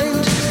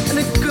behind. And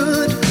a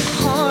good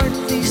heart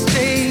these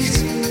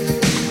days,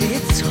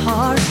 it's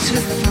hard to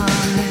find.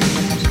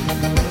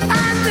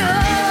 I know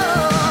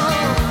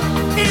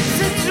it's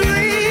a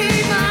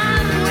dream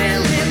I'm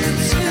willing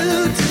to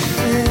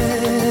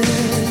defend.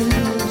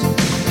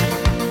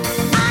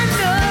 I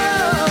know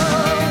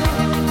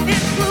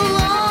it will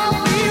all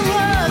be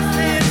worth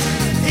it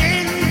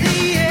in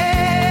the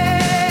end.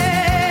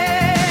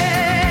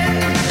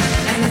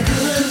 And a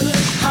good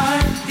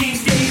heart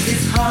these days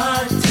is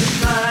hard to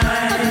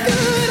find. A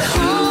good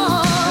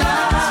heart,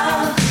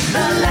 love,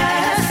 the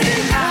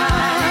lasting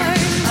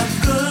kind. A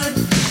good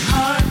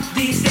heart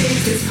these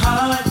days is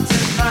hard to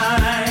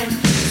find.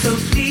 So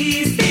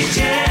please be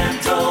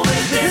gentle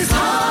with this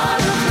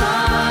heart of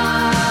mine.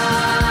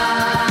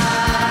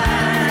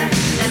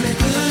 And a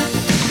good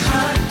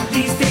heart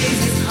these days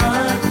is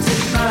hard to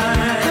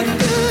find. A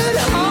good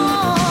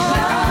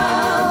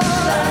heart,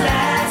 the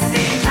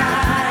lasting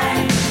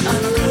kind. A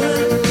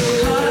good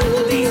heart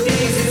these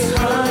days is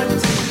hard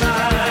to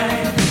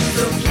find.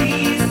 So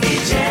please be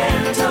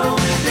gentle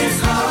with this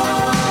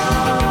heart.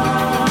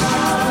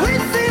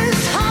 With this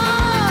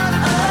heart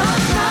of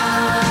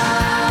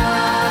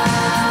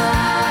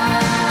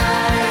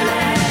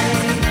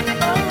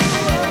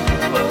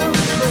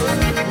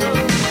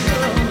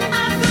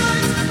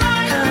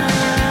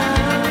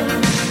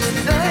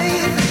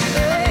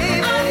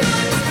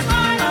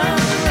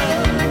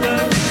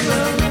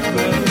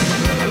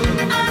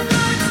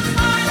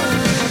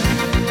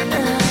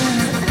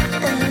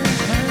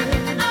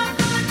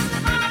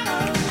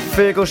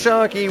Feargal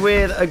Sharkey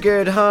with A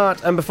Good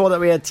Heart, and before that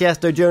we had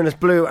Tiesto, Jonas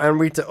Blue and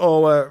Rita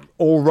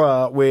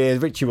Ora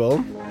with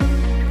Ritual.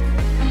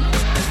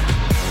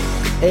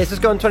 It's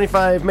just gone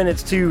 25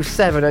 minutes to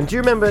 7, and do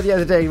you remember the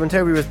other day when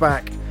Toby was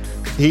back,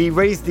 he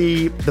raised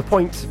the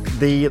point,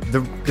 the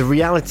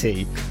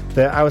reality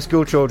that our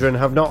school children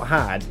have not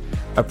had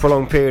a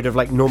prolonged period of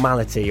like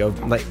normality, of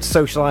like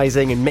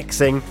socialising and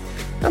mixing,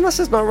 and that's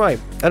just not right.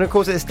 And of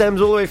course it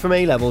stems all the way from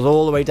A-levels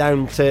all the way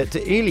down to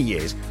early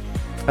years.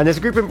 And there's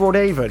a group in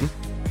Broadhaven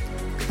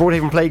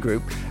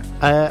Playgroup,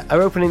 are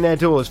opening their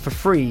doors for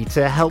free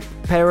to help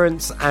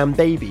parents and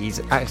babies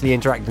actually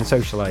interact and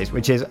socialise,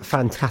 which is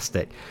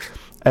fantastic.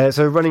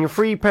 So running a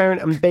free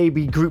parent and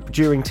baby group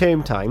during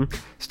term time,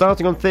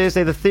 starting on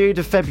Thursday the 3rd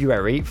of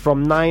February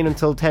from 9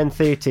 until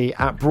 10:30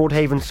 at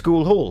Broadhaven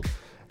School Hall.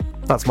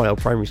 That's my old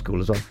primary school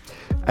as well.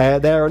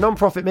 They're a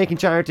non-profit making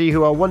charity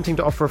who are wanting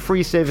to offer a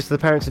free service to the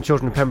parents and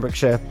children of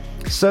Pembrokeshire.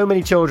 So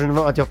many children have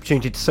not had the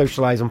opportunity to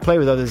socialise and play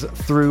with others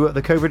through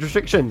the COVID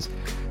restrictions.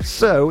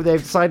 So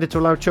they've decided to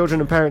allow children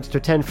and parents to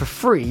attend for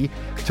free,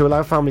 to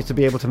allow families to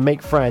be able to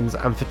make friends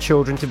and for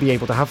children to be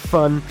able to have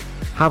fun,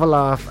 have a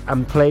laugh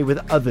and play with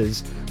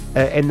others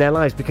in their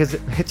lives, because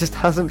it just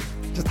hasn't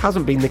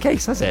been the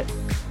case, has it?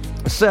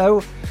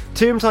 So,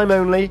 term time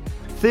only,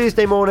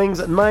 Thursday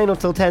mornings at 9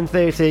 until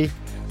 10:30.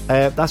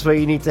 That's where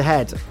you need to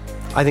head.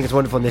 I think it's a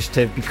wonderful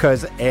initiative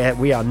because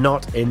we are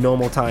not in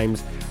normal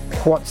times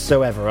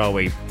whatsoever, are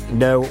we?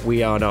 No,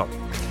 we are not.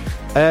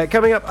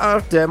 Coming up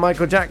after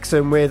Michael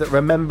Jackson with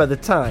Remember the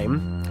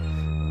Time,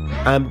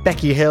 and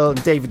Becky Hill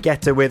and David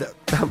Guetta with...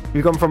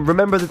 We've gone from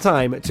Remember the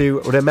Time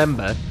to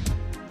Remember.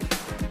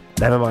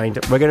 Never mind.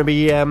 We're going to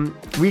be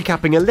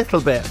recapping a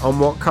little bit on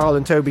what Carl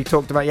and Toby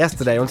talked about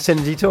yesterday on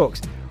Synergy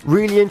Talks.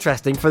 Really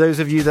interesting for those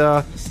of you that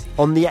are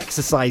on the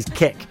exercise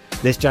kick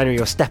this January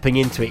or stepping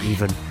into it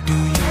even. Do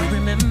you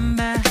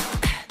remember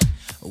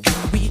when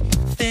we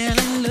fell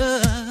in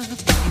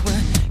love? We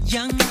were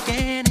young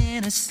and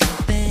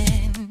innocent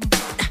then.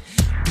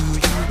 Do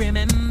you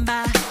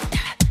remember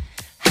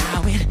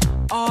how it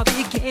all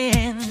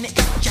began? It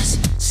just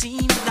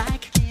seemed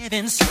like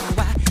heaven, so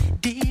I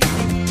did it.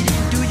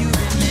 Do you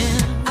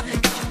remember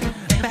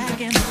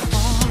back in the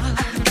fall?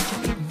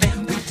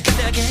 Then we did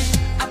again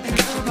up in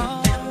the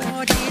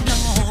all day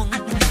long.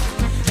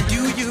 Do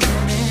you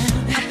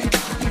remember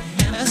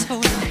us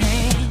holding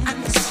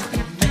hands?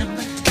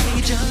 Remember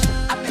each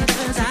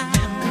other's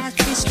eyes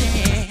we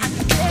stand.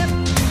 Do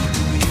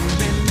you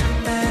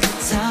remember the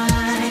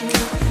time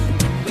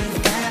we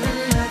fell in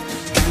love?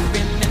 Do you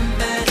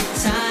remember the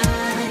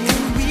time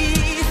when we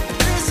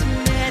first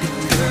met,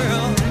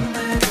 girl?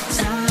 Remember the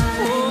time,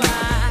 oh,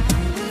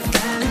 we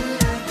fell in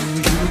love.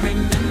 Do you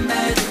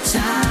remember the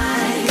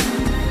time?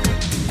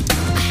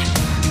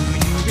 Do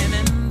you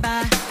remember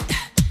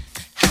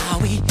how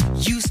we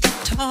used to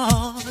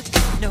talk?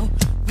 You know,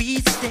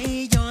 we'd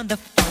stay on the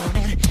phone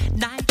at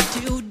night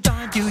till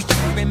dawn. Do you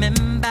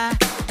remember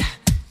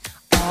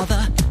all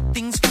the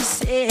things we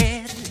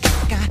said?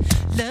 Like I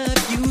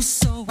love you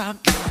so I'll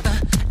never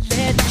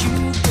let you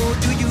go.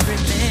 Do you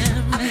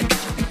remember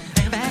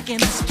back in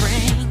the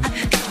spring?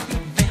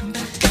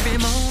 Every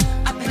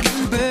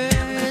morning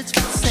birds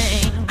would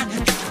sing.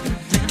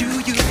 Do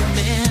you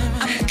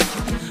remember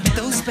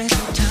those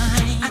special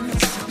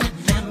times?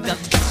 The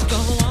thoughts go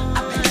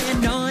on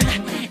and on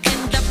in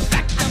the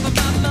back of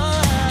my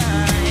mind.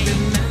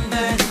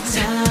 Remember the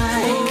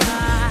time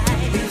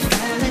we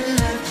fell in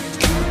love.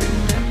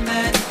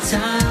 Remember the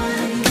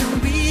time when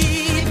we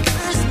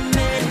first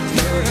met,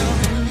 girl.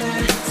 Remember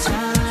the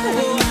time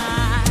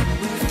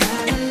we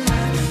fell in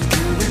love.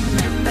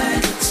 Remember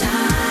the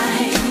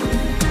time.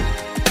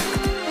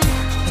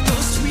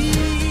 Those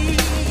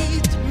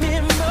sweet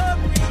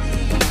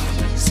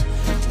memories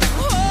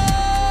will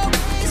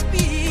always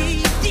be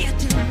dear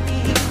to me.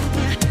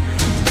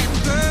 And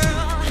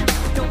girl,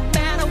 no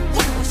matter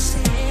what was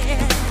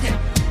said,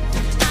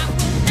 I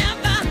will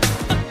never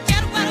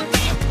forget what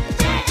we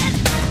did.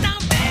 Now,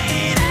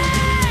 baby,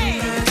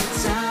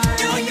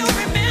 do you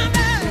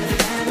remember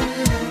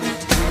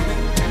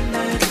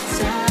the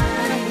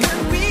time when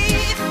we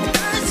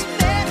first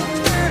met,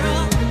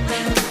 girl?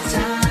 Remember the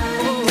time,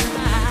 oh,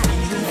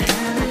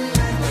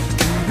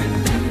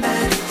 remember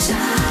the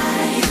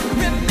time.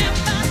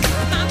 Remember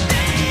my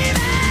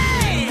baby,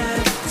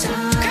 'cause I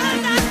remember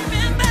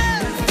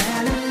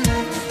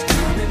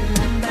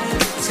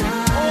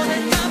all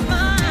in my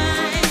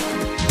mind,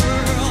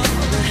 girl.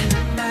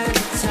 Remember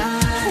the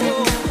time,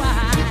 oh,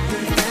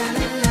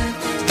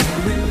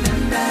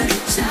 remember the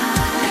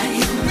time.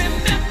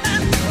 Remember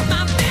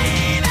my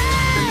baby,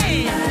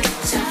 remember the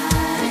time.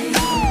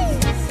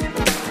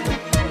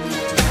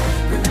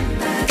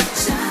 Remember the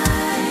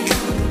time.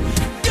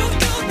 Do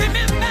you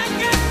remember,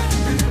 girl?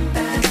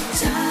 Remember the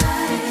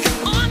time.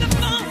 On the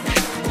phone,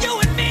 you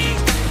and me.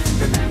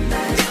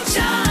 Remember the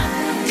time.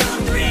 2,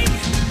 3.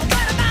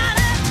 What about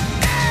it,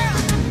 girl?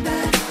 Remember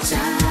the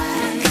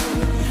time.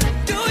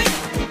 Do it,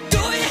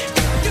 do it,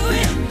 do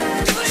it,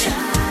 do it,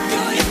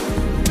 do it.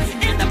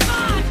 In the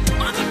park,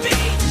 on the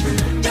beach,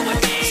 you and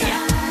me,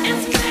 in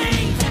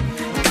Spain.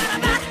 What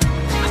about?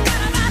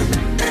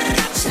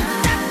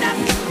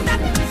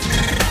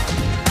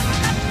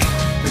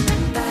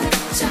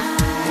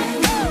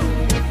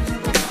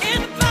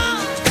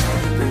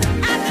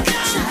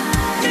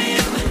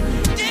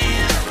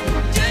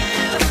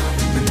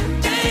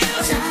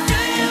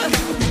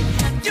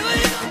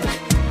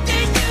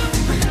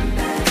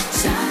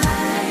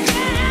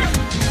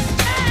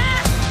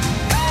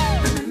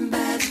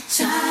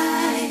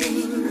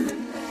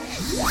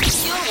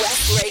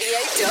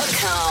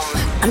 PureWestRadio.com.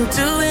 I'm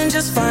doing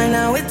just fine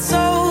now, it's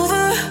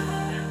over.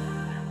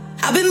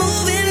 I've been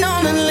moving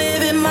on and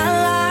living my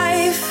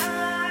life,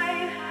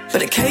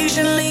 but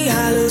occasionally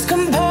I lose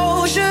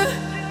composure.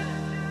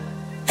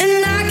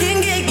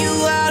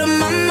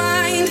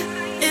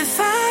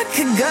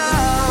 could go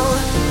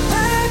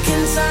back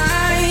in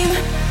time,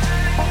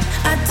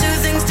 I'd do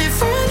things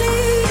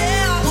differently.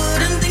 Yeah, I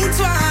wouldn't think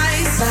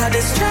twice. I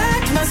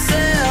distract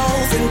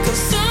myself, think of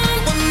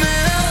someone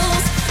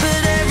else.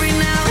 But every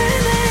now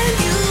and then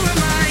you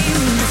remind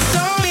me. It's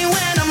only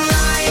when I'm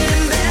lying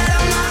in bed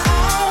on my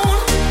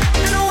own,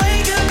 and I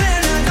wake up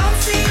and I don't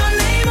see your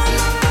name on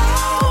my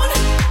phone.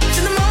 To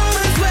the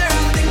moments where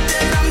I think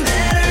that I'm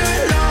better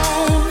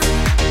alone.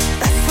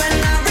 That's when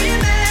I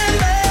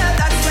remember.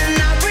 That's when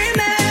I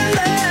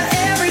remember.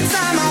 Every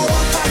time I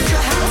walk past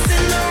your house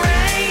in the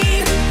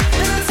rain,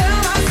 and I tell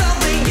myself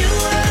that you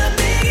were the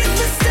biggest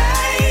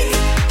mistake.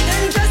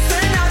 And just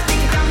when I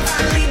think I'm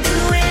finally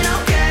doing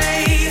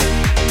okay,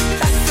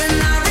 that's when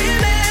I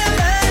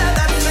remember.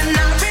 That's when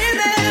I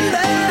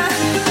remember.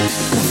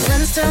 My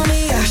friends tell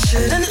me I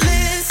shouldn't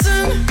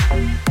listen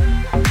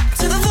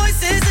to the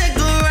voices that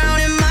go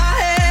round in my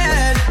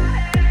head.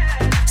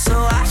 So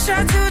I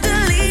try to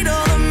delete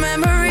all the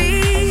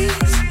memories,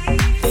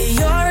 but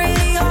you're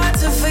really hard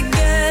to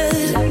forget.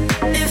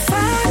 If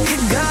I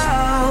could go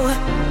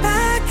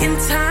back in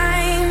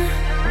time,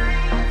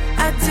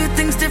 I'd do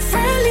things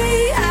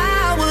differently.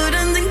 I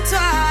wouldn't think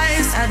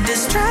twice. I'd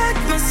distract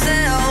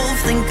myself,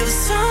 think of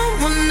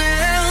someone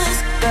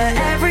else. But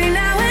every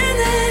now and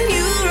then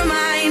you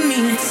remind me.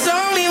 It's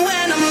only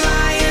when I'm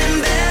lying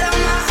in bed on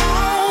my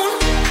own,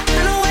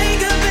 and I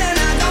wake up and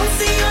I don't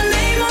see your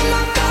name on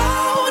my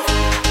phone.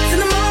 It's in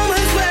the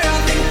moments where I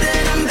think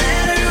that I'm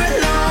better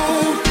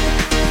alone.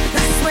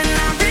 That's when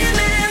I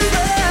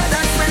remember.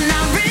 That's when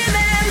I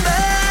remember.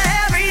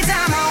 Every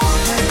time I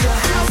walk past your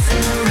house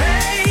in the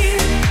rain,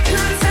 and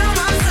I tell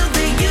myself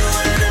that you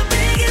were the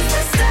biggest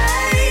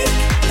mistake.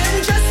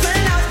 And just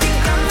when I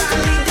think I'm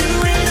finally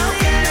doing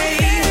okay,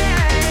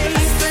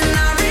 that's when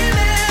I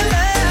remember.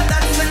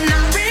 That's when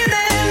I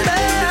remember.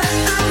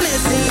 I'm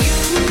missing you.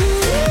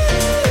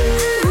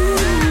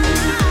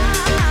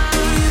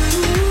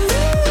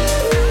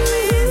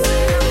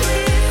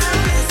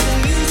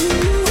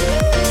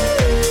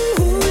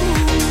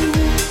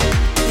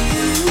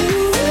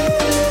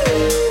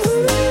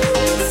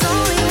 It's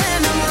only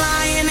when I'm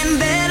lying in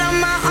bed on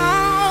my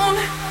own,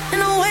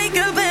 and I wake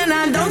up and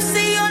I don't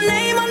see your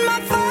name on my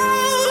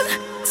phone.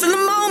 It's in the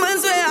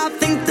moments where I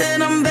think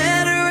that I'm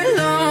better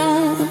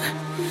alone.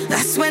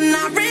 That's when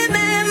I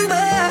remember.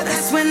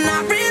 That's when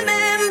I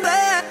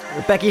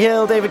remember. Becky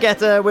Hill, David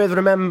Guetta with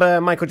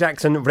Remember. Michael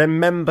Jackson,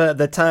 Remember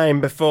the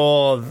Time.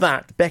 Before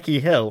that, Becky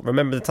Hill,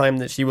 remember the time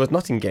that she was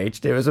not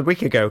engaged. It was a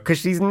week ago, because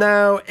she's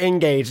now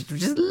engaged,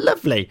 which is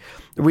lovely.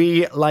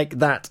 We like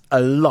that a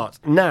lot.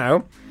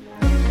 Now,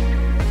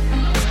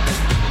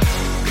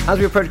 as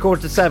we approach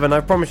 6:45, I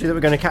promised you that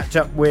we're going to catch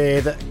up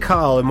with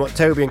Carl and what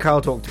Toby and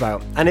Carl talked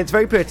about. And it's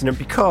very pertinent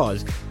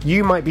because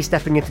you might be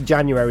stepping into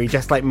January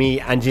just like me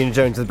and Gina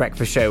Jones of The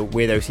Breakfast Show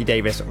with OC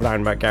Davis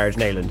round about Garage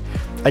Nayland.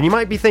 And you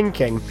might be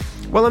thinking,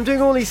 well, I'm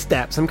doing all these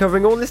steps, I'm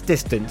covering all this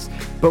distance,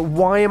 but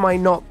why am I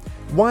not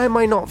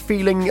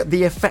feeling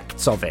the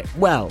effects of it?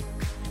 Well,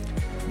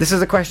 this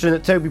is a question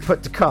that Toby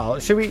put to Carl.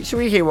 Should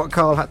we hear what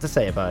Carl had to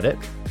say about it?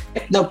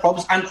 No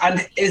problems.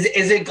 And is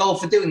it a goal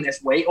for doing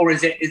this weight, or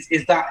is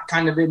that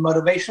kind of a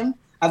motivation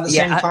at the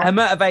same time? Her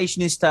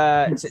motivation is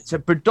to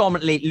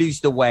predominantly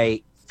lose the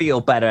weight,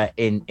 feel better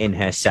in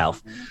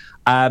herself.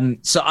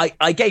 So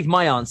I gave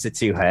my answer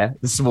to her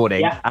this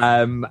morning,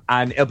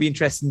 and it'll be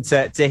interesting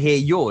to hear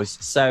yours.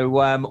 So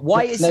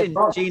why isn't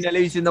Gina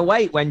losing the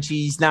weight when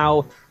she's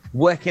now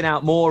working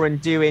out more and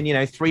doing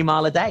 3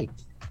 mile a day?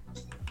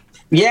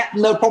 Yeah,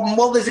 no problem.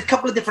 Well, there's a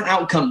couple of different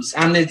outcomes,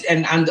 and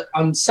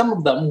some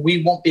of them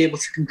we won't be able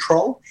to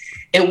control.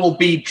 It will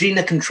be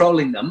Gina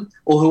controlling them,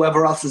 or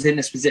whoever else is in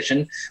this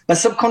position. But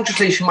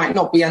subconsciously, she might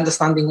not be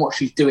understanding what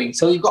she's doing.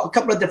 So you've got a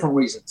couple of different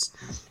reasons.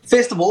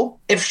 First of all,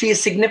 if she is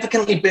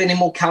significantly burning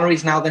more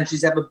calories now than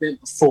she's ever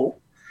burnt before,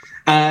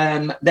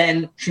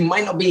 then she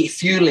might not be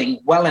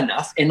fueling well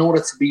enough in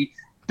order to be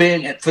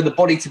for the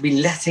body to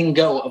be letting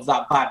go of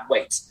that bad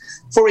weight.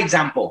 For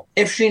example,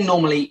 if she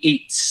normally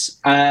eats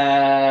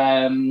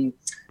 1,000,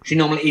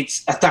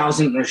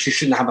 or she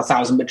shouldn't have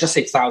 1,000, but just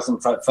say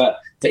 1,000 for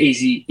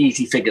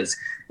easy figures.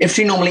 If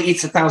she normally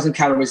eats 1,000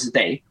 calories a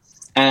day,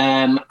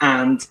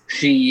 and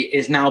she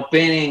is now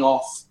burning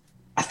off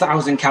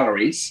 1,000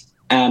 calories,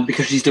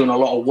 because she's doing a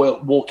lot of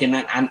walking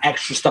and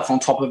extra stuff on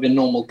top of a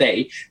normal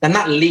day, then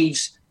that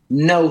leaves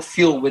no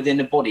fuel within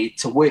the body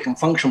to work and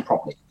function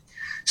properly.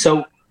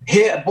 So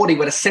here, her body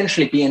would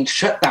essentially be in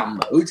shutdown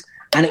mode,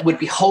 and it would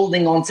be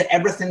holding on to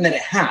everything that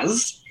it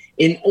has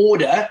in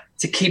order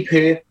to keep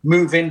her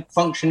moving,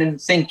 functioning,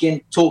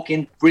 thinking,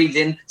 talking,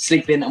 breathing,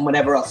 sleeping, and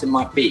whatever else it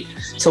might be.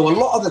 So a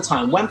lot of the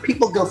time, when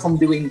people go from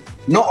doing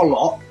not a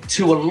lot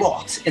to a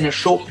lot in a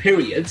short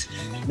period,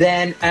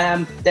 then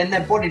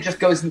their body just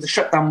goes into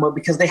shutdown mode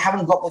because they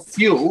haven't got the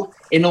fuel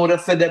in order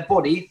for their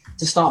body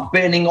to start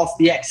burning off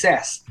the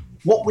excess.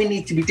 What we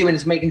need to be doing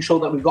is making sure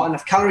that we've got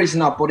enough calories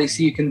in our body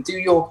so you can do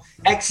your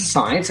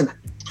exercise and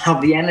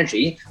have the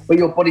energy, but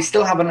your body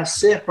still have enough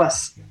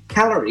surplus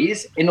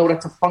calories in order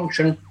to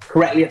function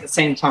correctly at the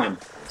same time.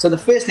 So the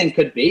first thing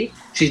could be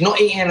she's not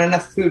eating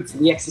enough food for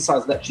the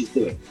exercise that she's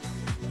doing.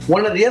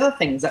 One of the other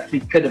things actually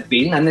could have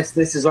been, and this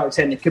is what I'm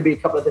saying, it could be a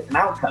couple of different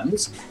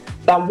outcomes,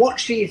 that what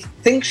she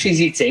thinks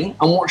she's eating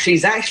and what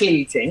she's actually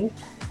eating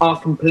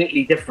are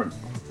completely different.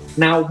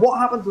 Now, what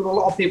happens with a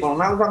lot of people, and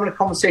I was having a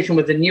conversation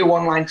with a new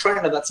online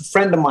trainer that's a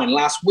friend of mine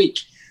last week,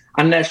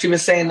 and she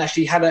was saying that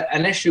she had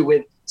an issue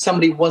with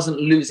somebody wasn't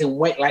losing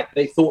weight like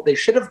they thought they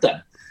should have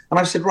done. And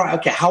I said, right,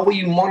 okay, how are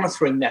you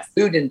monitoring their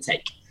food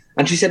intake?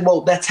 And she said,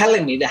 well, they're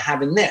telling me they're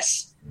having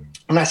this.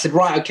 And I said,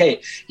 right,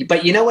 okay,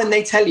 but you know when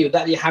they tell you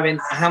that you're having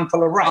a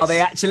handful of rice? Are they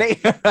actually?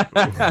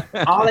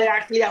 Are they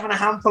actually having a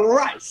handful of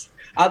rice?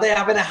 Are they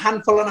having a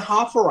handful and a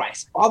half of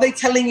rice? Are they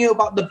telling you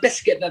about the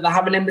biscuit that they're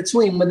having in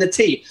between with the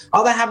tea?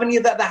 Are they having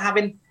you that they're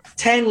having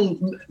 10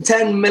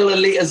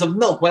 millilitres of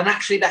milk when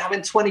actually they're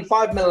having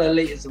 25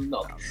 millilitres of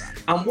milk?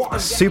 And what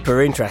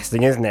super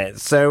interesting, isn't it?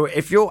 So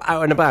if you're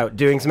out and about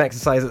doing some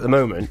exercise at the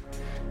moment,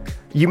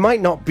 you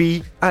might not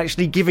be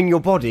actually giving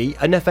your body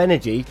enough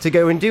energy to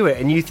go and do it.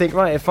 And you think,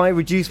 right, if I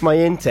reduce my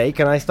intake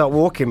and I start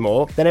walking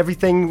more, then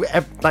everything,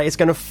 like, it's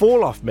going to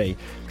fall off me.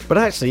 But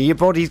actually, your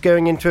body's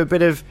going into a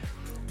bit of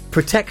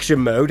protection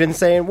mode and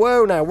saying,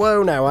 whoa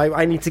now,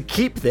 I need to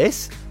keep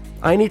this.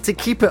 I need to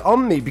keep it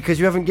on me because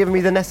you haven't given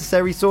me the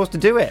necessary source to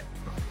do it.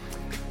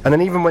 And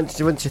then even once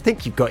you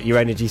think you've got your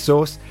energy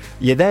source,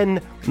 you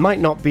then might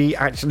not be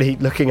actually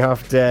looking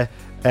after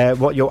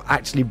what you're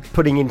actually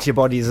putting into your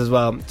bodies as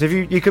well. So if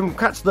you can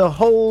catch the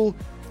whole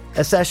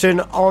session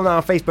on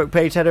our Facebook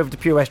page, head over to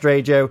Pure West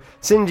Radio.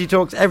 Synergy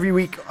Talks every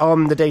week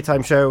on the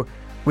daytime show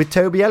with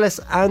Toby Ellis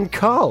and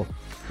Carl.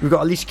 We've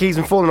got Alicia Keys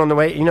and Fallen on the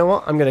way. You know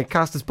what? I'm going to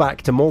cast us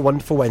back to more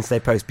Wonderful Wednesday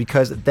posts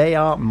because they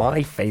are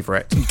my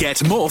favourite.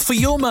 Get more for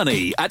your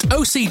money at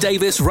OC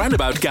Davis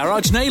Roundabout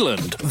Garage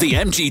Neyland, the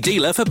MG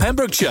dealer for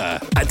Pembrokeshire.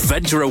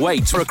 Adventure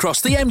awaits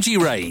across the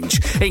MG range,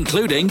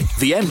 including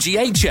the MG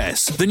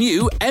HS, the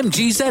new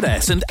MG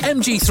ZS and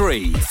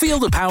MG3. Feel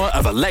the power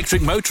of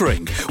electric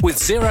motoring with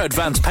zero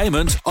advance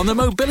payment on the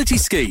mobility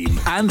scheme.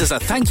 And as a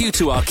thank you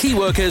to our key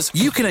workers,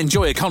 you can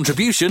enjoy a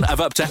contribution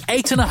of up to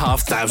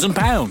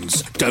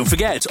 £8,500. Don't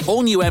forget,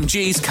 all new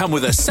MGs come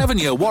with a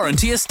 7-year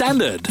warranty as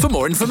standard. For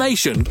more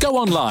information, go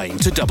online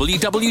to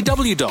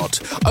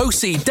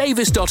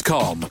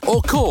www.ocdavis.com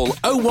or call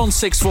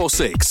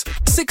 01646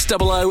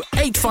 600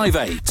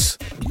 858.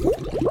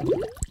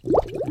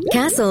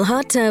 Castle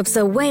Hot Tubs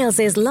are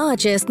Wales's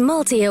largest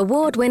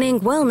multi-award-winning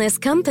wellness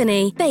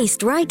company,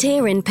 based right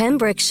here in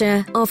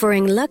Pembrokeshire,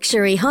 offering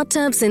luxury hot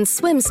tubs and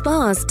swim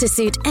spas to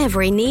suit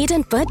every need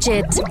and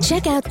budget.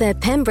 Check out their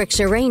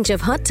Pembrokeshire range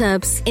of hot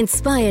tubs,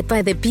 inspired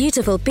by the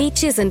beautiful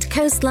beaches and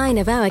coastline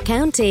of our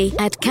county,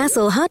 at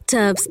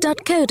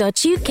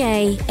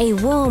castlehottubs.co.uk. A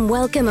warm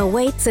welcome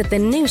awaits at the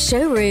new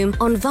showroom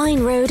on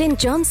Vine Road in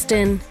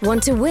Johnston.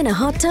 Want to win a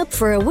hot tub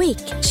for a week?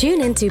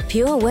 Tune into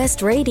Pure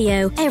West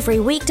Radio every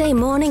weekday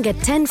morning at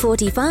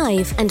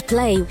 10:45 and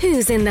play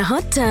Who's in the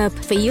Hot Tub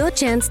for your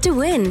chance to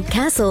win.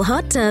 Castle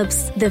Hot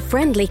Tubs, the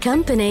friendly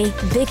company,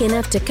 big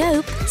enough to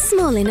cope,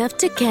 small enough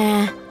to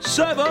care.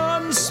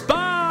 7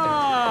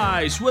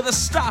 Spice, where the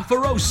staff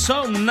are oh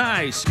so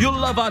nice. You'll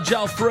love our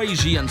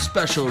jalfrezi and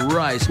special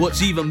rice.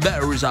 What's even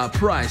better is our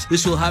price.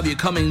 This will have you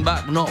coming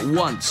back not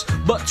once,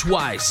 but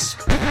twice.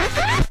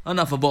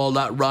 Enough of all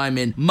that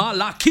rhyming.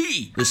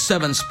 Malaki! The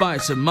 7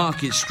 Spice of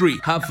Market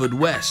Street,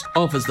 Haverfordwest,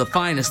 offers the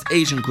finest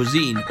Asian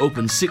cuisine,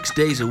 open 6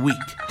 days a week.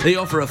 They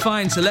offer a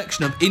fine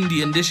selection of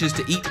Indian dishes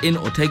to eat in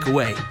or take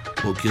away.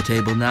 Book your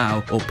table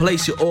now or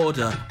place your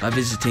order by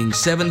visiting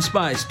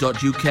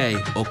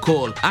 7spice.uk or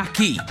call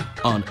Aki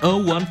on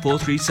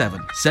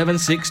 01437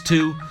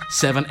 762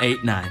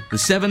 789. The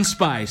 7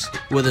 Spice,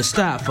 where the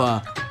staff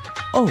are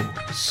oh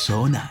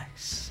so nice.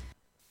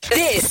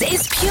 This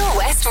is Pure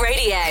West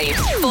Radio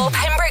for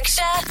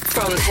Pembrokeshire,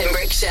 from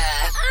Pembrokeshire.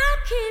 I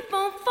keep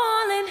on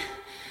falling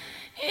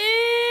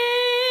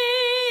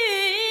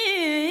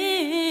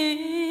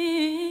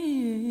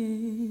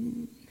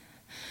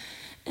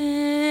in,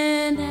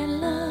 and I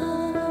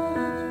love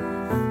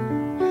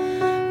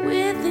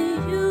with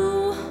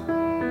you.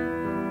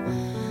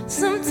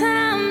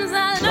 Sometimes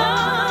I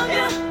love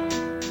you,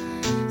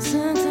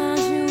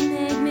 sometimes you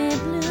make me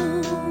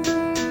blue.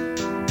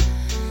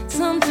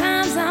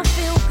 Sometimes I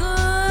feel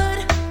good,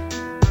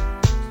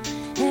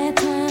 at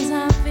times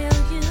I feel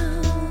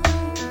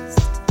used.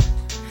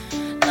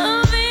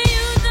 Loving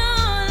you don't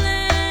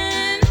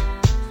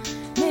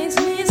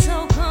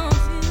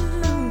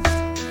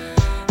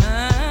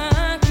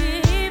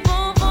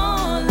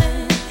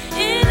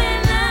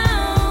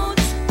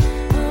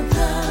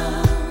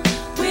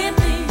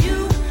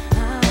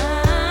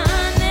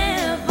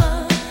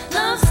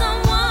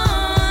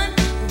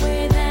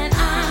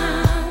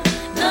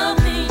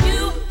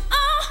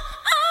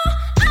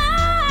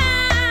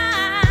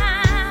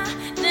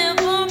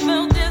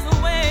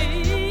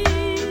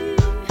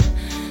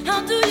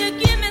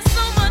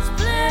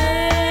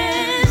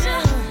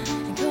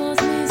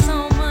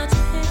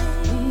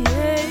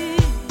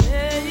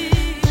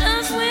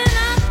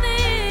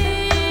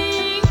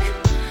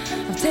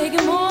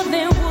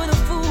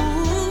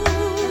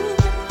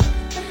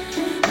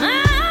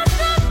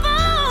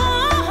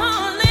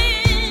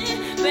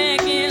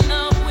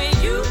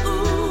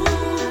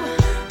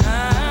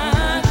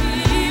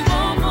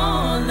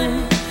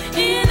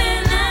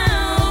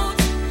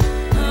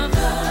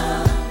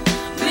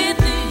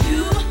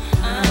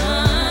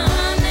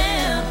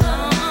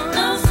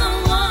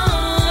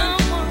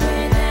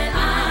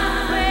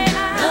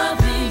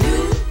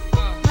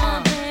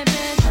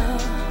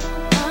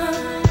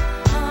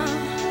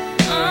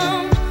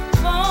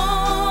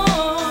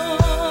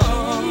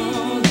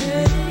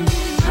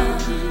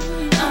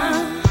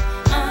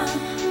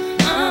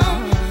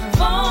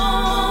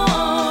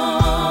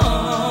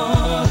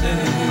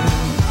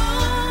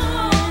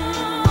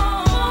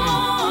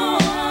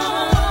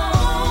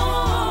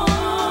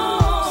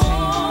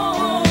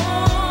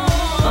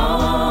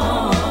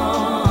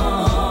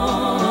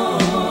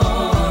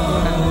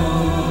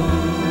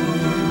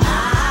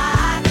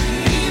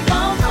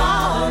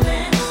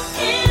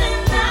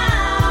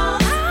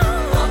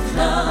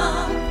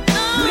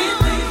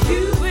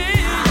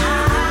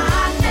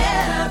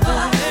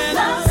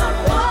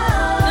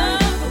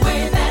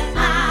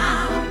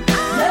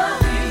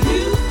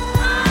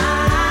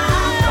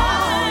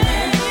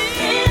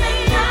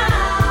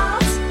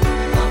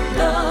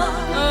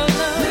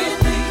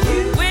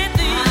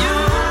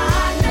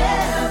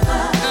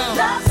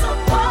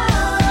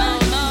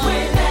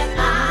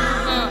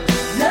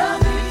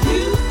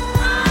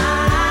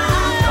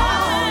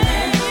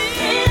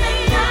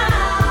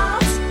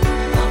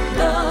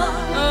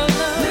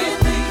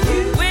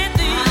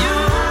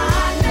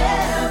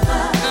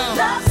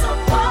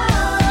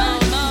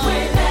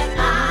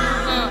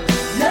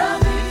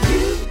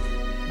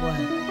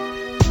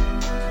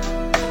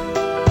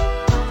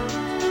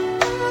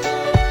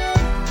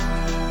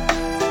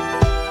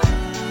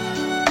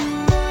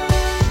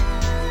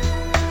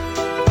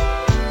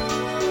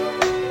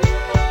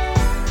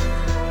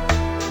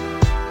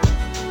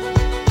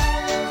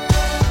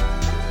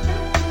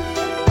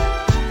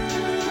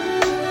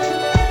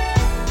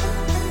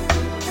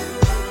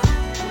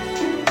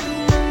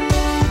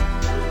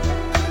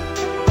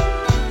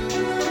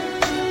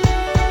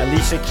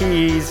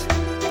Louise.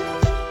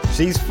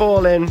 She's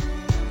Falling.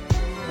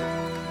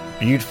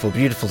 Beautiful,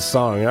 beautiful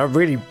song. It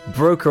really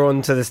broke her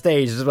onto the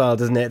stage as well,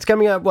 doesn't it? It's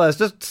coming up, well, it's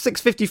just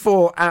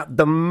 6:54 at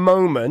the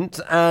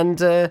moment, and,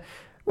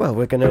 well,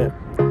 we're going to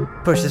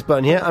push this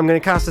button here. I'm going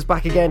to cast us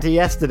back again to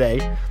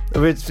yesterday.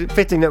 It's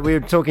fitting that we were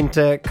talking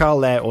to Carl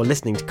there, or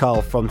listening to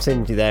Carl from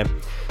Synergy there,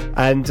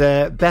 and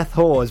Beth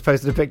Hoare has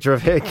posted a picture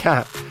of her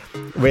cat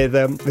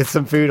with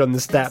some food on the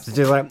steps. It's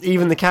just like,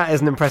 even the cat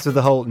isn't impressed with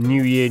the whole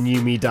New Year,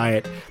 New Me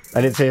diet,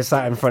 and it's here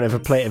sat in front of a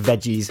plate of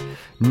veggies.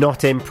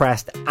 Not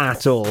impressed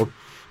at all.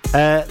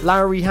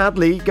 Lowry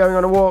Hadley going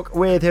on a walk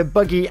with her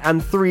buggy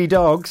and 3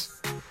 dogs,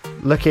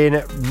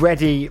 looking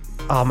ready.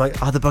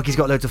 The buggy's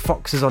got loads of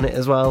foxes on it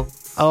as well.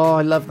 Oh,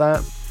 I love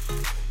that.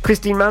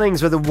 Christine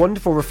Mannings with a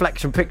wonderful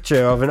reflection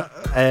picture of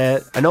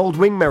an old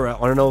wing mirror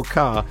on an old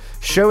car,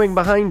 showing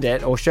behind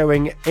it, or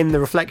showing in the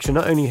reflection,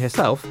 not only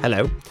herself,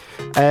 hello,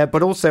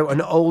 but also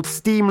an old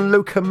steam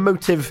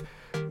locomotive,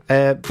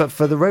 but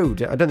for the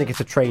road. I don't think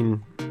it's a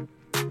train.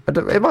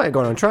 It might have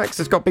gone on tracks.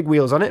 It's got big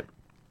wheels on it.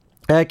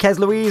 Kez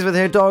Louise with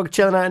her dog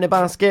chilling out in a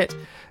basket.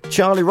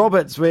 Charlie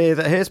Roberts with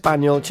her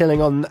spaniel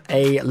chilling on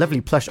a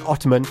lovely plush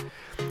ottoman.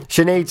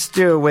 Sinead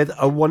Stewart with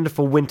a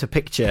wonderful winter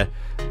picture.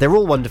 They're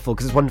all wonderful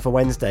because it's Wonderful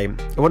Wednesday.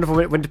 A wonderful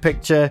winter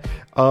picture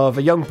of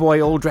a young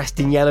boy all dressed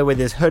in yellow with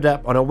his hood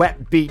up on a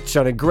wet beach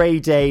on a grey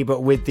day,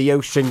 but with the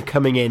ocean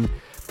coming in,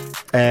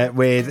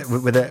 with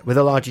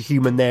a larger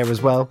human there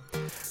as well.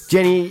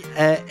 Jenny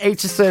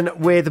Aitchison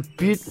with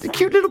a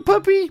cute little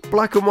puppy,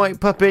 black and white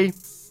puppy.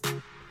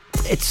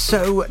 It's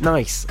so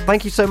nice.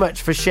 Thank you so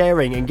much for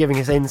sharing and giving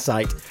us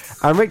insight.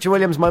 And Rachel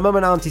Williams, my mum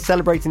and auntie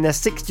celebrating their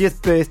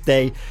 60th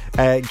birthday,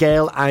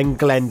 Gail and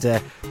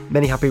Glenda.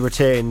 Many happy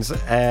returns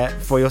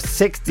for your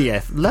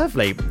 60th.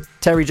 Lovely.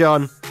 Terry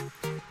John,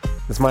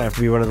 this might have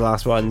to be one of the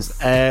last ones.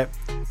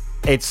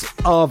 It's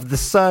of the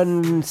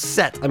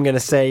sunset, I'm going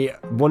to say.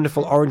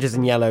 Wonderful oranges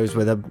and yellows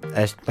with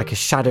a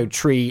shadow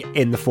tree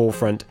in the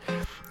forefront.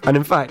 And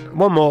in fact,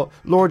 one more.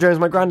 Laura Jones,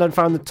 my granddad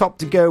found the top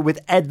to go with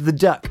Ed the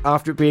Duck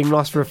after it being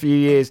lost for a few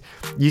years.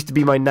 Used to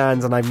be my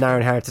nan's and I've now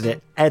inherited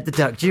it. Ed the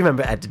Duck. Do you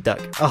remember Ed the Duck?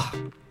 Oh,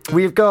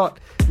 we've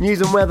got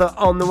news and weather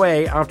on the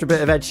way after a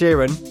bit of Ed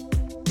Sheeran.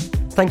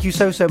 Thank you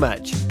so, so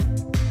much.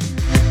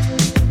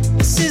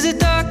 This is a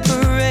dark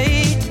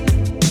parade.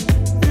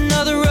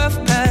 Another rough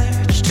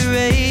patch to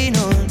rain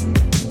on.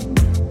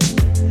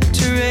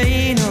 To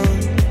rain on.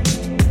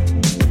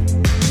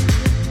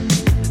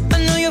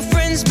 I know your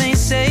friends may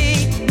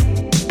say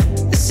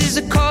is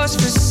a cause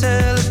for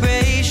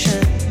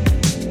celebration.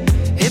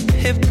 Hip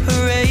hip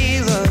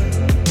hooray, love.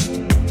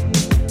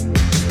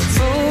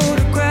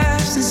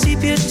 Photographs and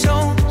sepia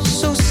tones,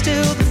 so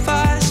still the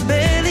fire's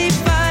barely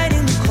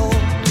fighting the cold.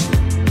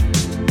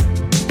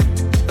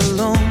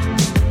 Alone.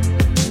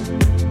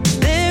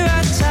 There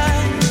are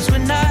times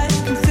when I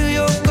can feel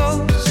your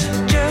ghost,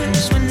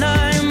 just when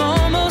I'm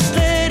almost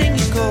letting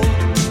you go.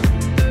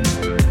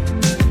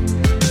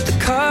 The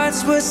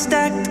cards were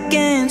stacked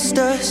against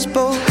us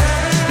both.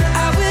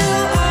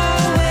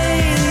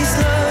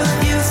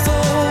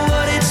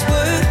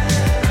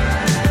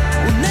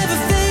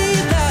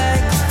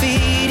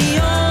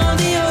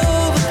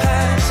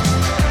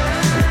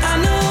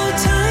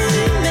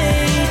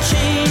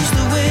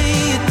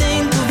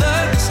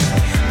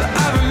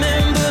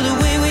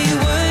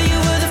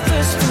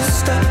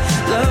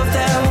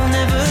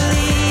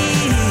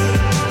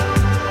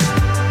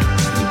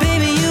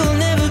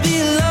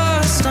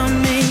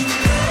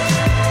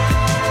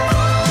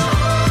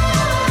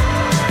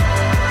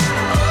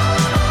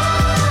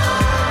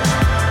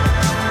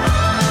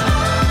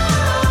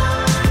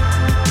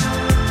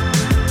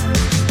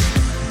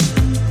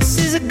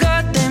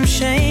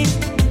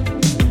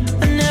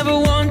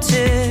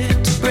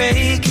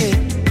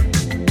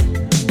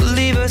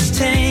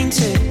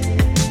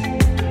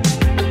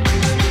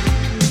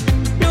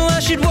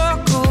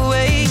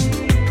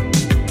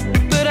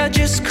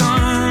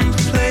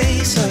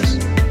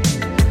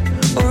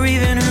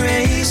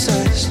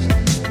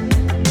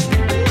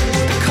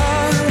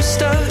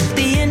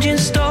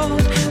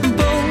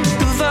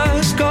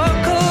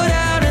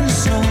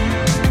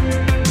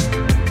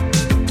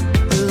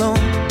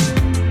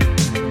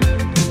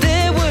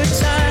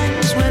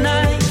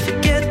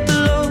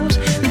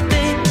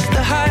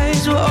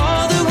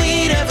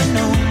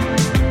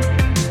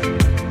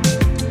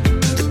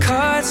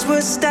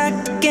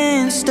 Stacked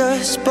against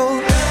us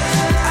both.